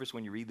gets nervous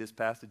when you read this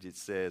passage. It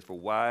says, for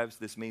wives,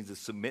 this means to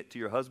submit to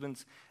your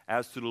husbands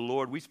as to the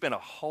Lord. We spent a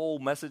whole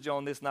message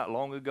on this not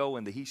long ago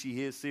in the He, She,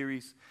 His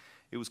series.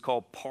 It was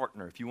called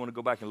partner. If you want to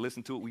go back and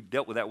listen to it, we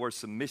dealt with that word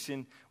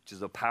submission, which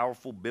is a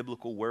powerful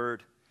biblical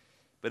word.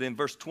 But in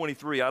verse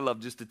 23, I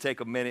love just to take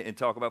a minute and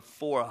talk about,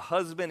 for a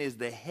husband is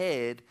the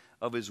head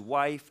of his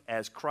wife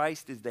as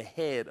Christ is the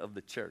head of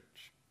the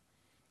church.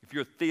 If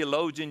you're a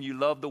theologian, you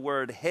love the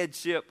word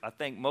headship. I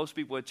think most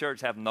people at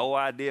church have no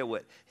idea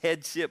what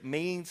headship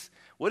means.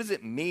 What does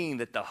it mean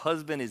that the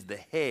husband is the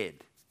head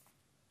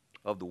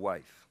of the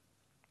wife?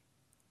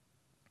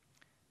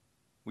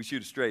 We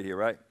shoot it straight here,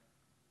 right?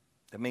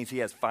 That means he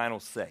has final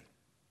say.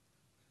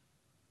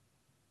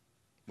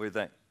 What do you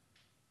think?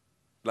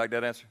 Like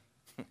that answer?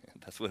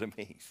 That's what it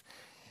means.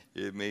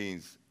 It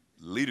means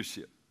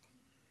leadership.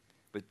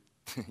 But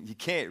you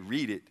can't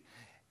read it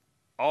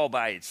all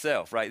by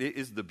itself, right? It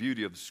is the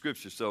beauty of the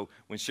Scripture. So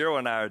when Cheryl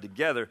and I are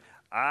together,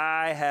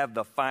 I have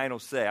the final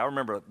say. I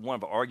remember one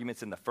of the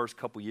arguments in the first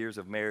couple years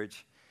of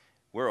marriage.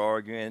 We're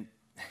arguing.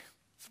 It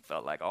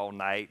felt like all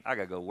night. I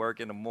got to go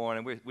work in the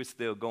morning. We're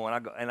still going.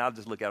 I'll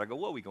just look at her and go,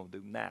 what are we going to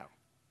do now?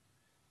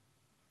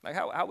 Like,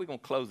 how are we going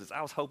to close this?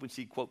 I was hoping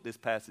she'd quote this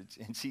passage,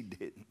 and she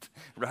didn't,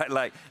 right?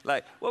 Like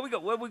what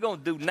are we going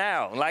to do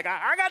now? Like,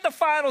 I got the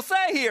final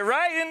say here,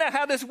 right? Isn't that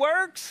how this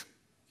works?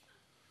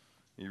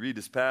 You read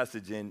this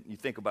passage, and you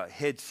think about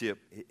headship.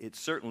 It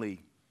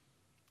certainly,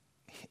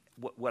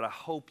 what I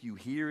hope you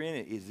hear in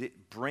it is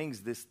it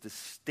brings this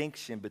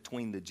distinction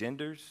between the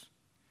genders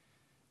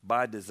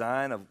by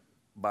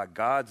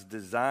God's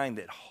design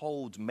that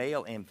holds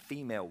male and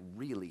female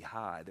really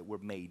high, that we're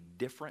made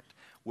different.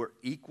 We're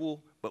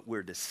equal, but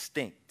we're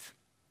distinct.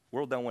 The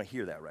world don't want to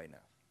hear that right now.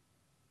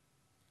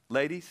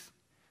 Ladies,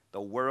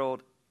 the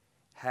world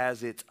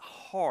has its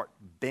heart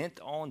bent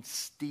on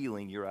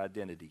stealing your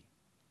identity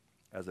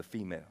as a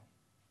female.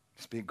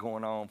 It's been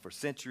going on for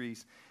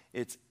centuries.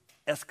 It's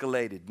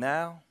escalated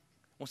now.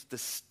 It wants to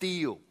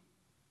steal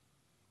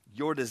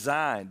your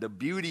design, the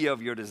beauty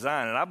of your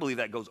design. And I believe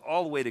that goes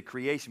all the way to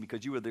creation,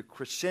 because you are the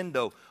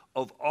crescendo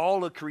of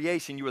all of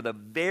creation. You are the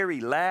very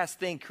last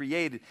thing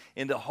created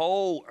in the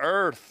whole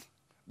earth,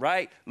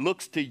 right?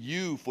 Looks to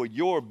you for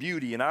your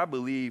beauty. And I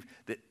believe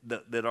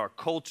that our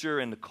culture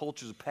and the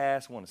cultures of the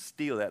past want to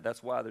steal that.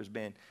 That's why there's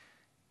been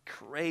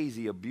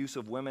crazy abuse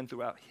of women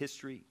throughout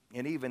history.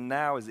 And even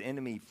now, as the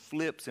enemy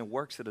flips and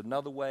works it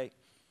another way,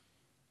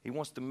 he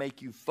wants to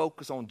make you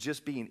focus on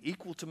just being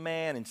equal to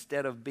man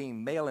instead of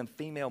being male and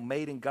female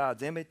made in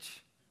God's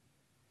image.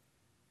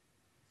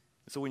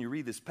 So when you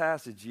read this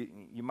passage,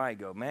 you might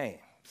go, man,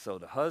 so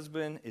the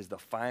husband is the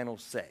final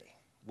say.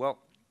 Well,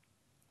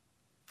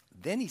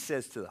 then he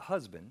says to the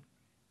husband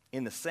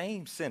in the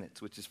same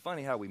sentence, which is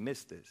funny how we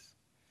miss this.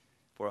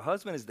 For a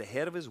husband is the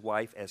head of his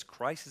wife as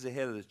Christ is the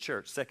head of the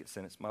church. Second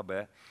sentence, my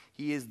bad.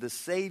 He is the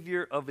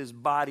Savior of his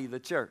body, the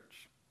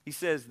church. He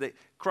says that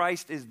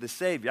Christ is the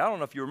Savior. I don't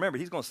know if you remember.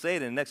 He's going to say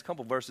it in the next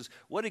couple verses.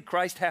 What did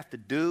Christ have to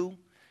do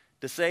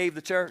to save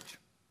the church?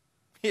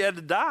 He had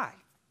to die.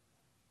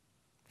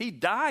 He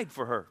died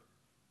for her.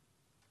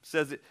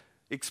 Says it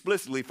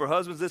explicitly. For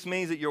husbands, this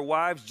means that your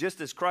wives,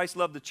 just as Christ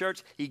loved the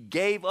church, he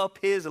gave up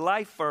his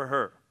life for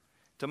her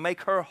to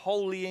make her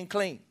holy and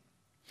clean.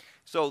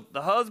 So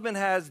the husband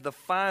has the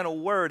final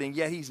word, and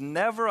yet he's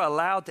never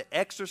allowed to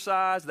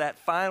exercise that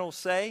final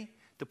say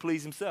to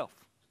please himself.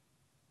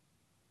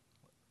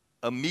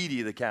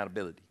 Immediate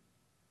accountability.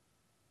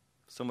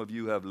 Some of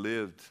you have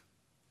lived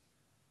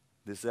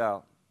this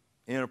out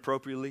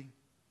inappropriately.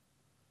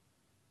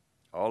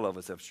 All of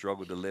us have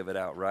struggled to live it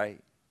out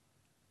right.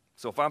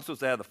 So if I'm supposed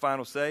to have the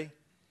final say,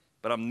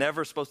 but I'm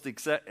never supposed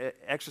to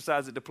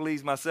exercise it to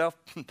please myself.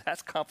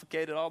 That's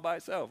complicated all by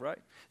itself, right?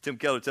 Tim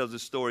Keller tells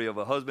this story of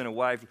a husband and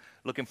wife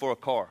looking for a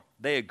car.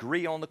 They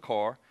agree on the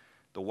car.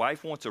 The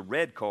wife wants a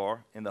red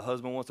car, and the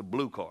husband wants a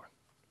blue car,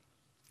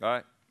 all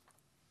right?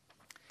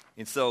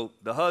 And so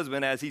the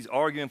husband, as he's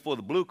arguing for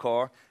the blue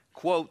car,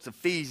 quotes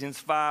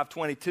Ephesians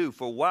 5:22.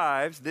 For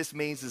wives, this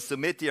means to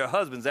submit to your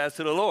husbands as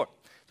to the Lord.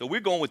 So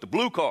we're going with the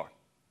blue car.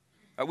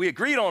 We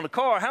agreed on the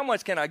car. How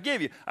much can I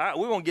give you?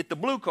 We're going to get the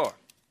blue car.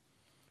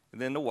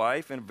 And then the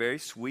wife, in a very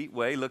sweet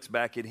way, looks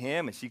back at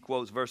him, and she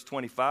quotes verse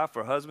 25.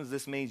 For husbands,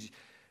 this means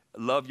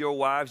love your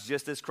wives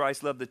just as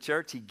Christ loved the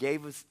church. He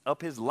gave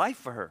up his life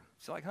for her.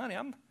 She's like, honey,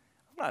 I'm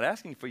not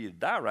asking for you to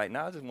die right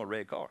now. I just want a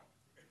red car.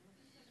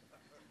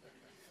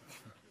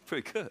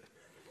 Pretty good.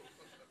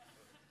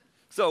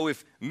 So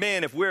if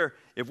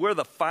we're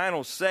the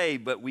final say,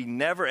 but we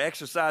never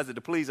exercise it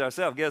to please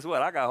ourselves, guess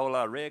what? I got a whole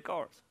lot of red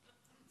cars.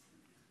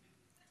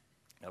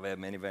 I've had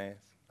minivans.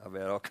 I've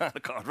had all kinds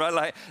of cars,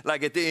 right?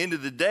 Like at the end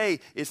of the day,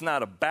 it's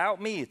not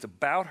about me. It's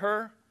about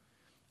her.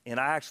 And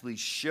I actually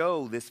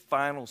show this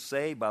final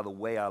say by the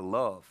way I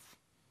love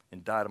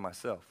and die to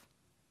myself.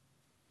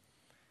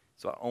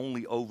 So I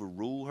only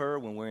overrule her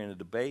when we're in a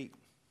debate.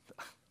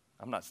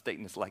 I'm not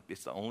stating this like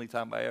this the only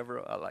time I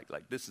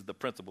like this is the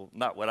principle,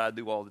 not what I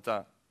do all the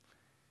time.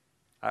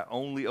 I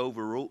only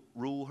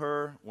overrule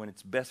her when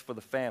it's best for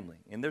the family.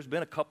 And there's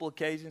been a couple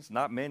occasions,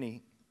 not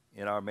many,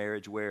 in our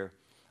marriage where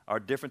our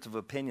difference of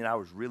opinion, I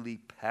was really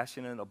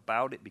passionate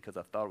about it because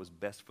I thought it was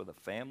best for the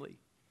family,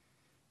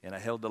 and I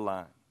held the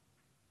line.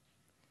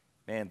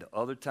 Man, the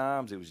other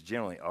times, it was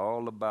generally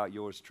all about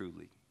yours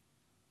truly.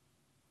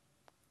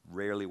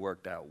 Rarely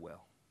worked out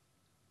well.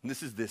 And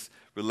this is this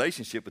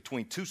relationship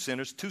between two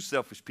sinners, two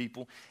selfish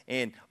people,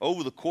 and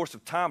over the course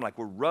of time, like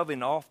we're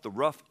rubbing off the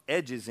rough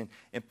edges,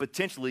 and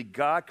potentially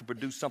God could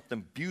produce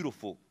something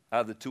beautiful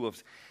out of the two of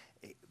us.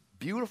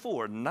 Beautiful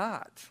or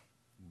not,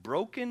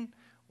 broken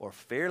or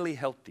fairly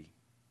healthy.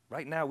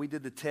 Right now, we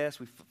did the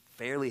test. We're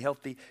fairly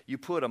healthy. You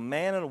put a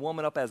man and a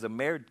woman up as a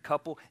married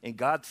couple, and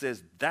God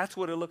says that's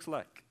what it looks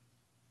like.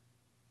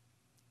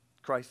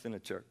 Christ in the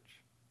church.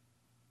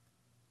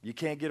 You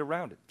can't get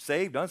around it.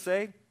 Saved,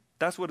 unsaved,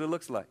 that's what it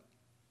looks like.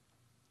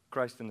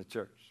 Christ in the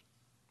church.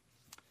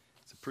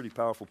 It's a pretty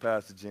powerful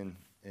passage in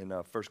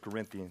 1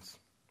 Corinthians.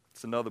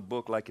 It's another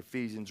book like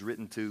Ephesians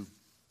written to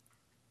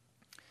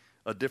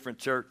a different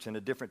church in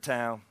a different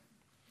town.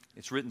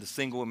 It's written to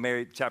single and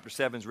married. Chapter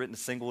 7 is written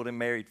to single and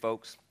married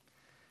folks.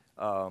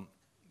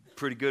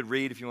 Pretty good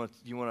read if you want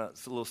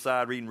a little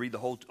side read and read the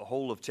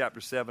whole of chapter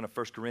 7 of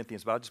 1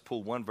 Corinthians. But I'll just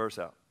pull one verse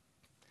out.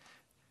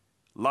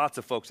 Lots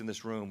of folks in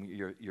this room,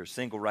 you're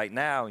single right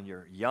now, and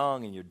you're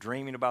young, and you're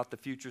dreaming about the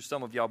future.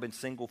 Some of y'all have been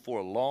single for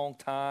a long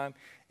time,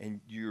 and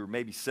you're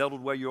maybe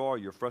settled where you are.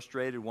 You're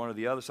frustrated, one or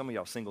the other. Some of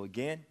y'all single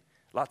again.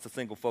 Lots of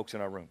single folks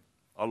in our room.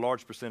 A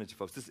large percentage of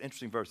folks. This is an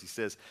interesting verse. He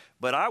says,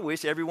 but I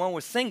wish everyone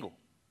was single.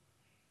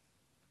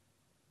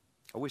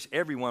 I wish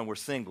everyone were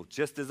single,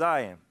 just as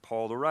I am,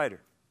 Paul the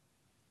writer.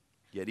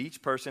 Yet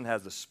each person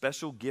has a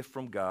special gift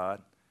from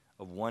God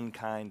of one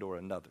kind or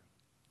another.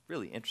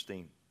 Really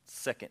interesting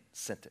second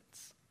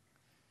sentence.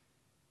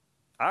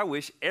 I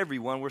wish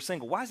everyone were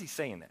single. Why is he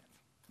saying that?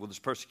 Well, there's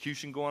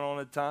persecution going on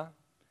at the time,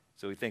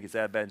 so we think it's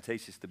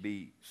advantageous to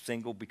be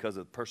single because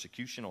of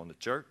persecution on the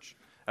church.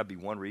 That'd be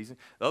one reason.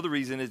 The other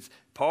reason is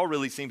Paul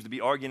really seems to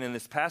be arguing in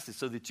this passage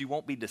so that you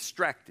won't be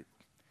distracted.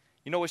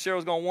 You know what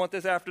Cheryl's going to want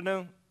this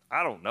afternoon?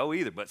 I don't know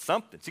either, but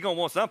something. She's going to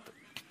want something,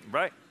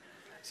 right?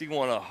 She's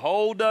going to want a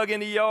hole dug in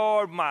the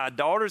yard. My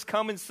daughter's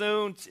coming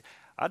soon.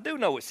 I do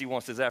know what she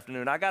wants this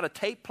afternoon. I got to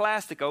tape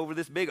plastic over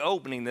this big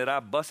opening that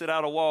I busted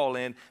out a wall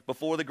in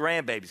before the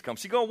grandbabies come.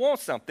 She's going to want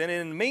something. And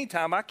in the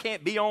meantime, I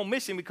can't be on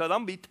mission because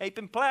I'm going to be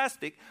taping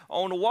plastic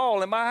on the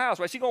wall in my house,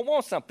 right? She's going to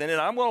want something,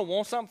 and I'm going to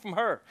want something from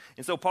her.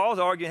 And so Paul's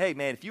arguing, hey,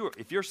 man,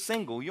 if you're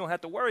single, you don't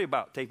have to worry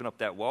about taping up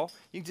that wall.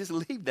 You can just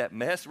leave that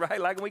mess, right?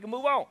 Like, we can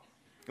move on.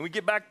 And we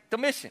get back to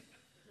mission.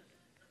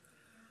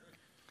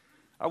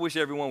 I wish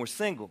everyone were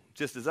single,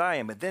 just as I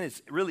am. But then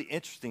it's really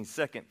interesting,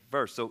 second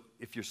verse. So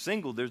if you're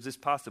single, there's this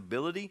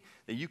possibility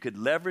that you could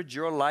leverage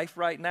your life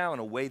right now in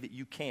a way that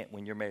you can't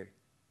when you're married.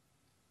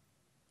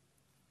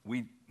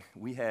 We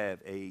have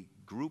a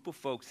group of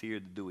folks here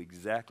to do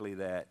exactly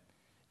that.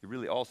 You're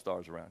really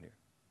all-stars around here.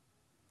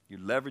 You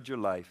leverage your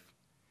life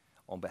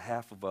on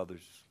behalf of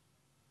others,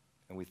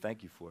 and we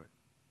thank you for it,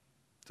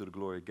 to the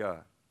glory of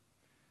God.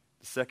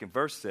 The second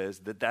verse says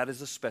that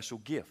is a special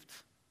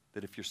gift,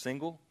 that if you're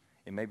single,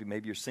 and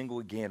maybe you're single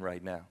again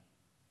right now.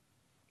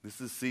 This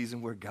is a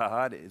season where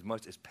God, as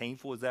much as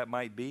painful as that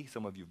might be,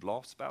 some of you have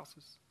lost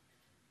spouses.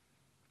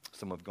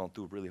 Some have gone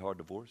through a really hard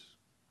divorce.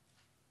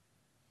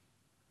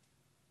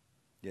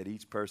 Yet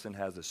each person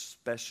has a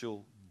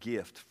special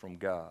gift from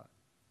God.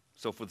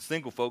 So for the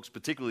single folks,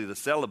 particularly the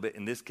celibate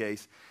in this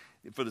case,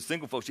 for the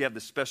single folks, you have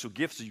this special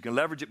gift so you can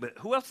leverage it. But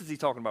who else is he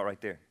talking about right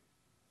there?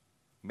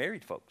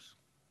 Married folks.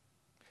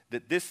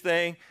 that this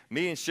thing,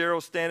 me and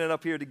Cheryl standing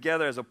up here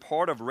together as a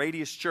part of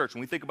Radius Church,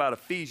 when we think about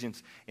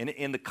Ephesians,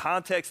 in the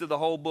context of the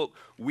whole book,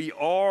 we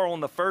are on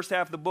the first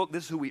half of the book.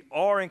 This is who we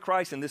are in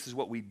Christ, and this is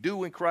what we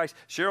do in Christ.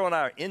 Cheryl and I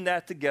are in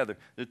that together.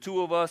 The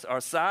two of us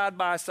are side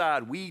by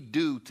side. We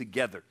do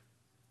together.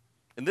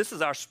 And this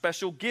is our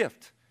special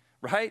gift,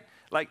 right?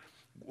 Like,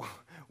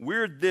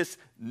 we're this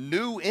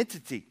new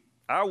entity.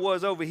 I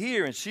was over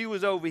here, and she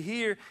was over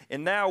here,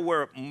 and now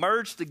we're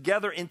merged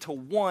together into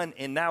one,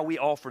 and now we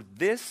offer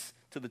this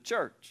to the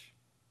church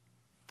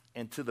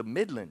and to the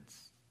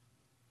Midlands,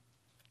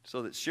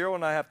 so that Cheryl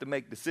and I have to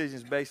make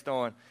decisions based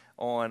on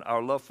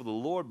our love for the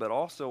Lord, but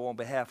also on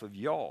behalf of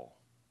y'all.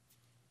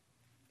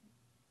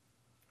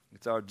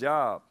 It's our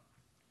job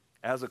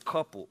as a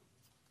couple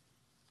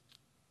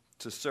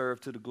to serve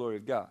to the glory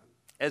of God.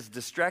 As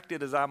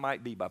distracted as I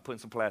might be by putting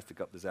some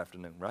plastic up this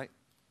afternoon, right?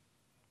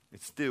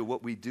 It's still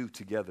what we do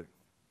together.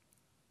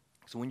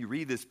 So when you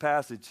read this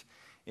passage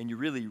and you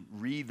really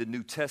read the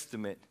New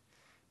Testament,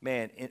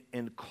 man,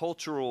 in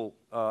cultural,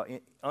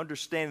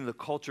 understanding the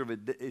culture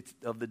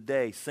of the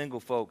day, single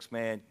folks,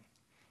 man,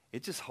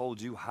 it just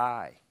holds you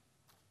high.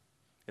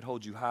 It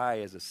holds you high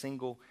as a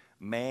single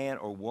man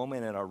or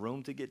woman in our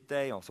room to get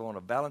day. So on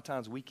a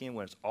Valentine's weekend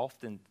when it's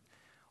often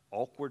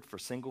awkward for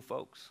single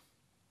folks,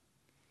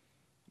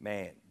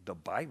 man, the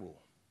Bible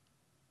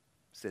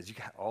says you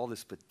got all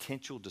this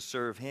potential to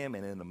serve him,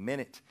 and in a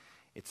minute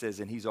it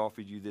says, and he's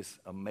offered you this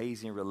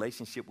amazing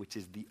relationship, which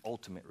is the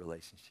ultimate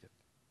relationship.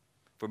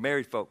 For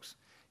married folks,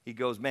 he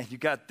goes, man, you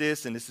got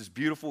this, and this is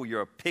beautiful.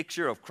 You're a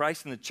picture of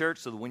Christ in the church,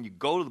 so that when you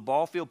go to the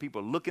ball field,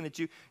 people are looking at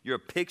you. You're a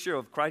picture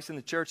of Christ in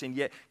the church, and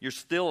yet you're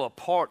still a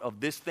part of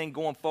this thing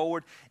going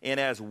forward. And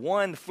as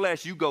one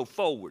flesh, you go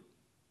forward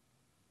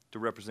to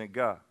represent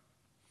God.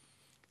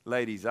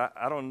 Ladies,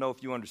 I don't know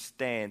if you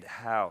understand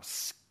how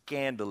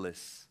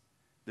scandalous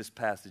this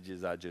passage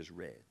is I just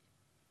read.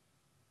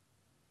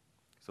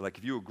 So like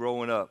if you were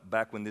growing up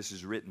back when this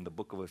is written, the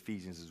book of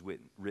Ephesians is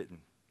written.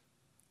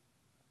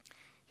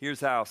 Here's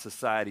how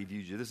society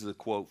views you. This is a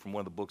quote from one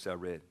of the books I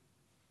read.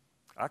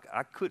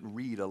 I couldn't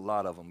read a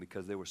lot of them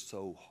because they were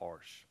so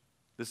harsh.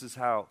 This is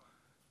how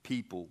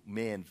people,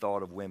 men,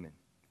 thought of women.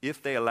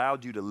 If they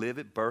allowed you to live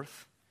at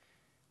birth,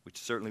 which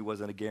certainly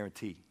wasn't a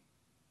guarantee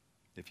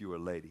if you were a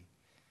lady,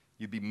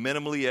 you'd be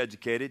minimally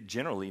educated,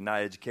 generally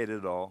not educated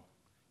at all.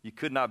 You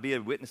could not be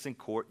a witness in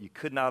court. You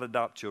could not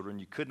adopt children.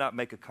 You could not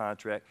make a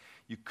contract.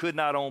 You could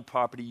not own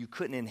property. You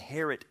couldn't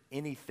inherit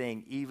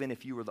anything, even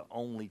if you were the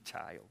only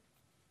child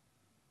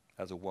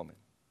as a woman.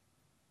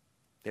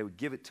 They would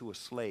give it to a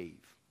slave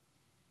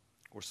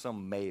or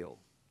some male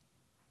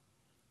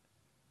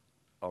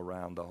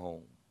around the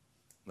home.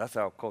 That's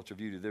how culture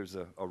viewed it. There's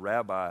a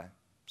rabbi.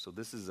 So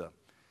this is a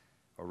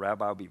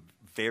rabbi, would be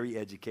a very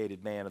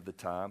educated man of the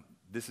time.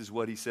 This is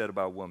what he said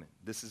about women.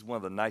 This is one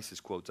of the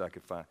nicest quotes I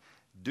could find.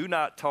 Do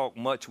not talk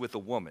much with a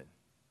woman,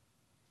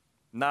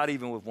 not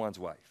even with one's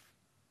wife.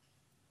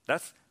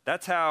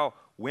 That's how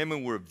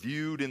women were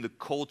viewed in the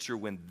culture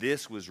when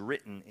this was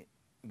written,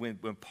 when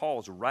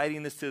Paul's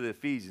writing this to the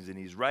Ephesians and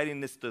he's writing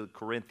this to the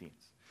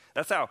Corinthians.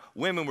 That's how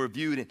women were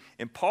viewed.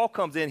 And Paul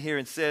comes in here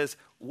and says,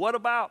 what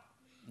about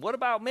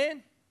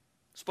men?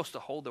 Supposed to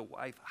hold their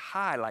wife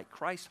high like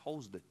Christ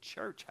holds the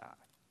church high.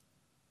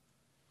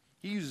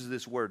 He uses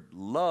this word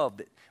love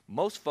that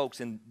most folks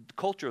in the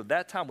culture of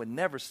that time would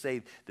never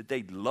say that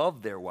they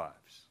loved their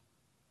wives.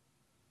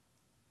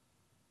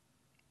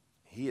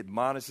 He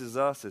admonishes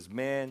us as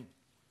men.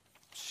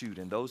 Shoot,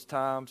 in those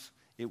times,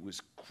 it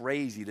was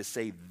crazy to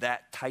say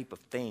that type of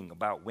thing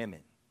about women.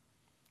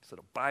 So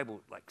the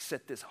Bible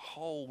set this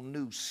whole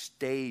new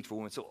stage for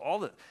women.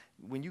 So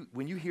when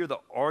you hear the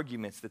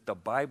arguments that the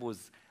Bible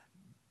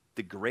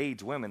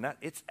degrades women,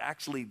 it's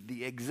actually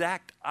the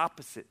exact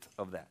opposite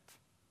of that.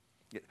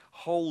 It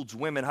holds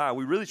women high.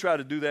 We really try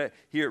to do that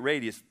here at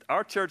Radius.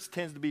 Our church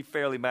tends to be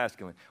fairly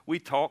masculine. We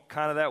talk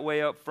kind of that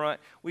way up front.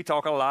 We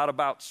talk a lot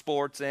about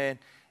sports and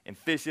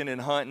fishing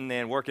and hunting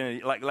and working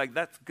like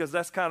that's because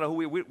that's kind of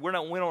who we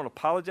don't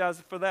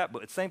apologize for that,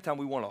 but at the same time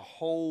we want to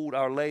hold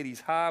our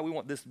ladies high. We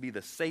want this to be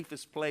the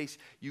safest place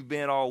you've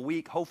been all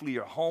week. Hopefully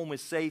your home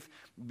is safe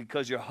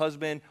because your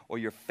husband or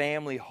your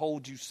family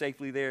holds you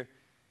safely there.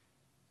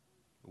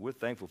 We're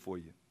thankful for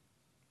you.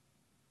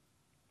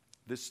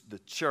 The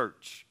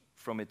church,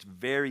 from its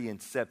very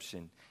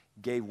inception,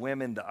 gave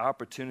women the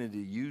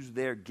opportunity to use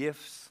their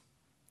gifts,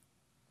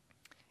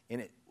 and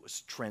it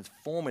was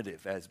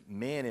transformative as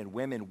men and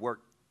women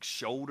worked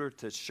shoulder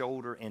to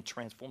shoulder and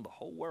transformed the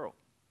whole world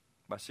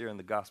by sharing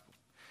the gospel.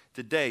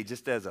 Today,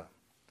 just as a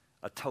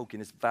token,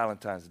 it's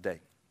Valentine's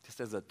Day.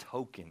 Just as a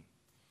token,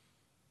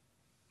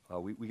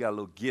 we got a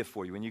little gift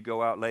for you. When you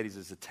go out, ladies,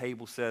 there's a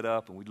table set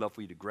up, and we'd love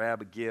for you to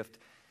grab a gift,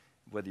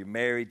 whether you're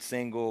married,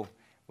 single,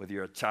 whether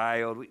you're a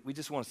child. We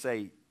just want to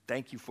say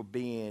thank you for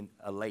being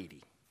a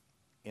lady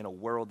in a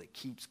world that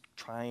keeps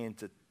trying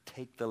to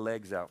take the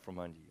legs out from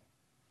under you.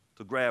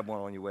 So grab one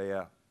on your way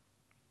out.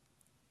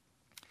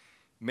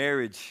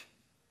 Marriage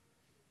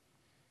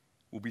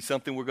will be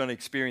something we're going to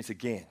experience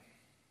again.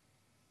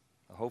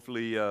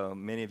 Hopefully,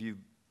 many of you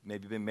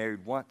maybe been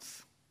married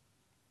once.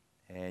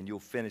 and you'll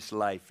finish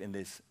life in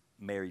this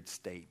married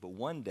state. But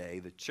one day,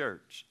 the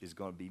church is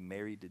going to be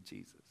married to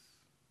Jesus.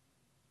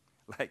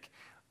 Like,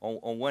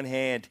 on one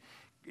hand,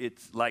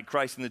 it's like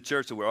Christ in the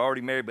church, so we're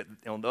already married. But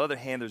on the other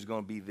hand, there's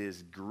going to be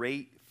this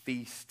great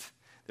feast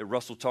that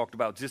Russell talked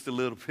about just a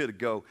little bit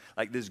ago.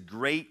 Like this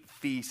great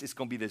feast. It's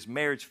going to be this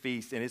marriage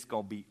feast, and it's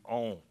going to be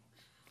on.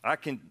 I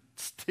can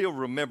still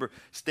remember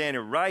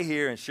standing right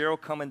here and Cheryl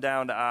coming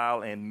down the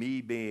aisle and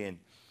me being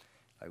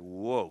like,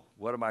 whoa,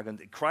 what am I going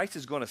to do? Christ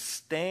is going to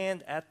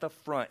stand at the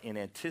front in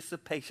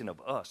anticipation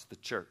of us, the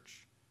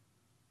church,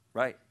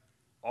 right?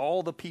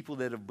 All the people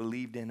that have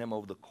believed in him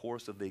over the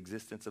course of the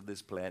existence of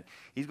this planet.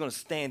 He's going to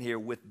stand here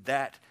with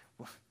that,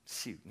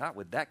 not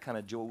with that kind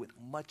of joy, with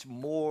much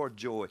more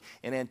joy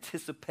and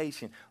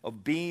anticipation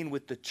of being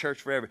with the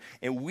church forever.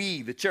 And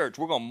we, the church,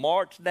 we're going to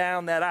march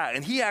down that aisle.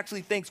 And he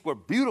actually thinks we're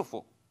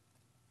beautiful.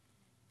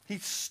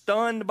 He's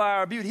stunned by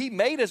our beauty. He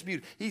made us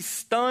beautiful. He's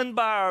stunned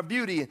by our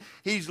beauty.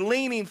 He's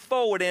leaning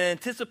forward in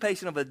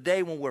anticipation of a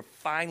day when we're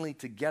finally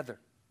together.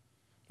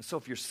 And so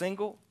if you're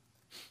single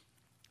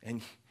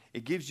and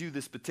it gives you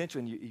this potential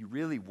and you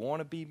really want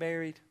to be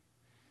married,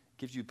 it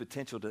gives you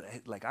potential to,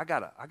 like, I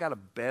got a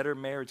better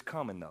marriage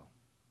coming, though.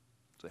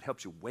 So it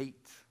helps you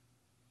wait.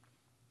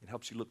 It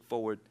helps you look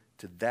forward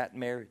to that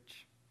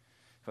marriage.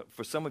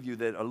 For some of you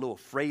that are a little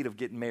afraid of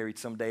getting married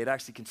someday, it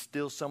actually can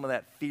still some of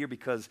that fear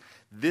because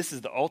this is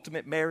the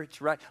ultimate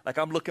marriage, right? Like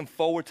I'm looking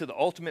forward to the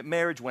ultimate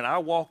marriage when I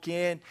walk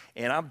in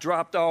and I'm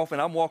dropped off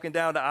and I'm walking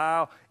down the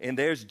aisle and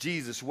there's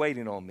Jesus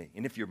waiting on me.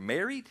 And if you're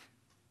married,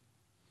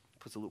 it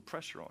puts a little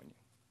pressure on you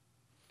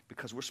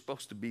because we're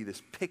supposed to be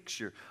this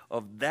picture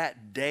of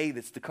that day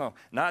that's to come.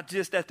 Not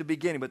just at the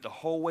beginning, but the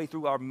whole way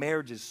through. Our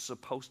marriage is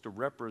supposed to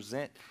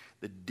represent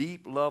the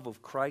deep love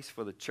of Christ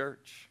for the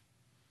church.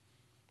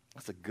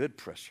 That's a good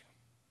pressure.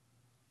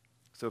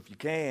 So if you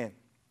can,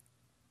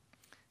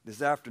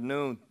 this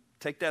afternoon,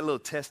 take that little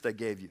test I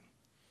gave you.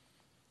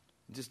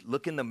 Just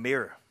look in the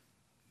mirror.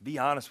 Be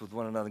honest with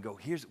one another and go,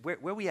 here's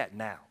where we at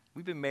now?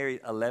 We've been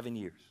married 11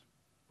 years.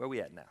 Where we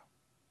at now?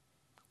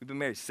 We've been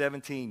married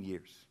 17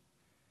 years.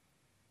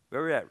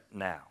 Where we at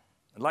now?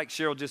 And like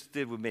Cheryl just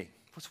did with me,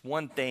 what's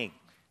one thing?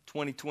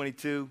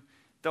 2022,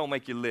 don't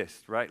make your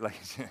list, right? Like,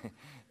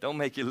 don't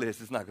make your list.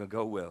 It's not going to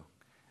go well.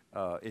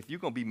 If you're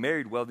going to be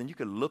married well, then you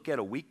can look at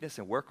a weakness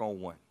and work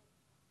on one.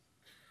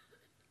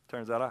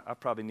 Turns out I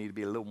probably need to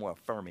be a little more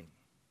affirming.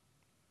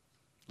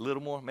 A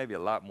little more, maybe a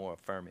lot more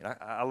affirming.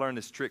 I learned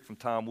this trick from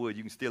Tom Wood.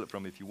 You can steal it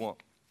from me if you want.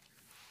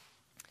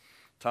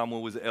 Tom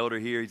Wood was an elder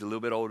here. He's a little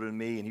bit older than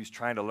me, and he was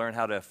trying to learn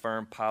how to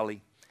affirm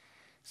Polly.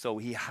 So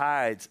he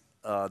hides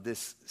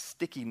this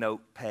sticky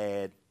note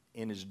pad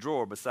in his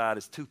drawer beside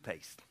his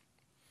toothpaste.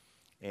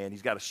 And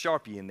he's got a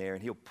Sharpie in there,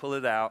 and he'll pull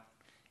it out.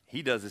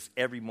 He does this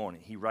every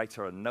morning. He writes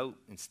her a note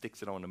and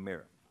sticks it on the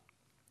mirror.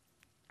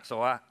 So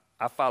I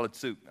followed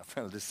suit. I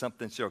found this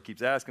something Cheryl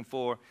keeps asking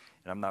for,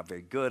 and I'm not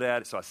very good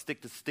at it. So I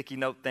stick the sticky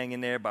note thing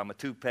in there by my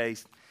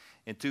toothpaste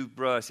and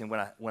toothbrush. And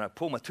when I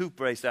pull my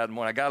toothbrush out in the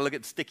morning, I got to look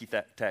at the sticky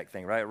tack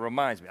thing, right? It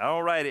reminds me. I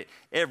don't write it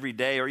every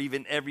day or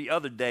even every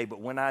other day,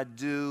 but when I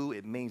do,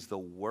 it means the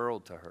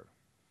world to her.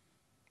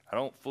 I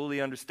don't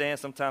fully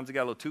understand. Sometimes I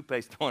got a little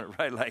toothpaste on it,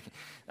 right? Like,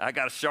 I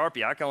got a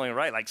Sharpie. I can only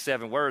write like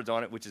 7 words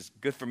on it, which is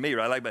good for me,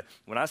 right? Like, but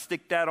when I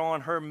stick that on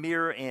her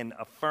mirror and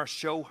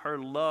show her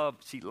love,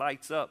 she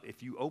lights up.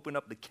 If you open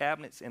up the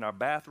cabinets in our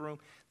bathroom,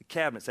 the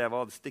cabinets have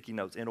all the sticky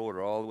notes in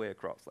order all the way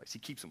across. Like, she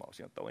keeps them all.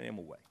 She don't throw them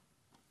away.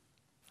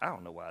 I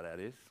don't know why that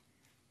is.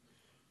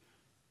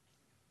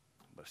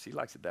 But if she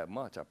likes it that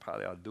much, I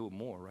probably ought to do it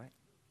more, right?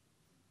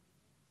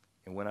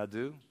 And when I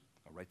do,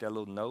 I write that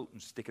little note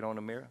and stick it on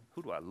the mirror.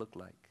 Who do I look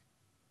like?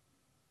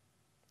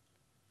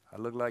 I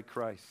look like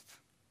Christ,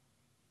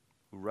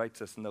 who writes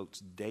us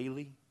notes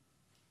daily,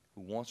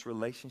 who wants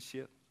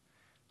relationship,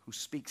 who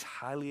speaks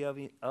highly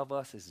of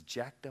us as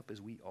jacked up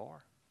as we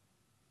are,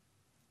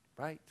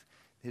 right?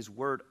 His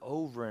word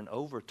over and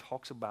over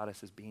talks about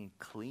us as being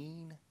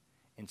clean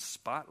and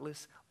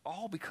spotless,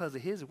 all because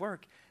of his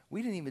work.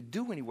 We didn't even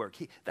do any work.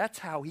 That's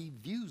how he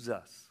views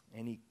us,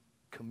 and he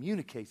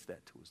communicates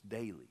that to us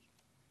daily.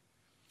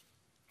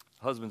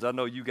 Husbands, I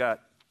know you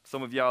got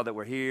some of y'all that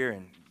were here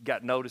and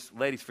got noticed.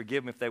 Ladies,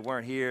 forgive me if they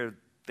weren't here.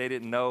 They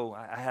didn't know.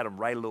 I had them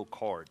write a little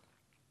card.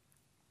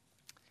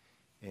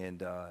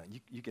 And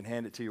you can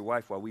hand it to your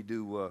wife while we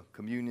do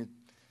communion.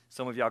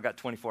 Some of y'all got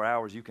 24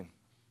 hours. You can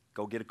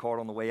go get a card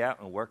on the way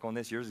out and work on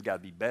this. Yours has got to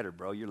be better,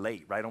 bro. You're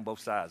late, right on both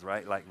sides,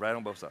 right? Like, right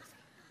on both sides.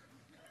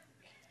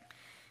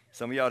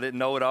 Some of y'all didn't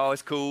know it all.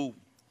 It's cool.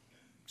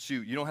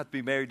 Shoot, you don't have to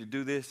be married to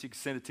do this. You can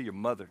send it to your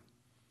mother.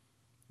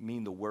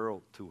 Mean the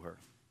world to her.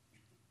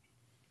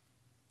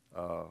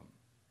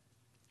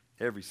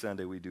 Every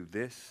Sunday we do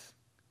this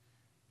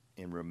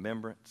in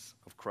remembrance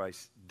of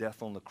Christ's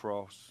death on the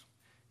cross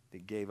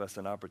that gave us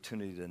an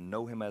opportunity to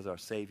know him as our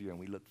Savior, and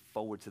we look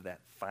forward to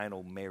that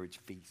final marriage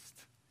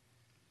feast.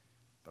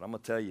 But I'm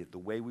going to tell you, the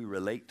way we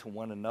relate to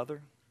one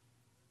another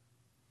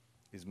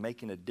is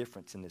making a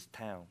difference in this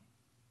town.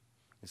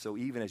 And so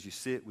even as you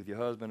sit with your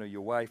husband or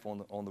your wife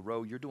on the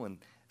road, you're doing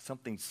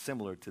something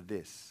similar to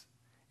this.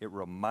 it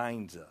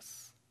reminds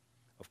us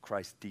of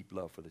Christ's deep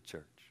love for the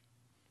church.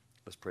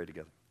 Let's pray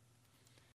together.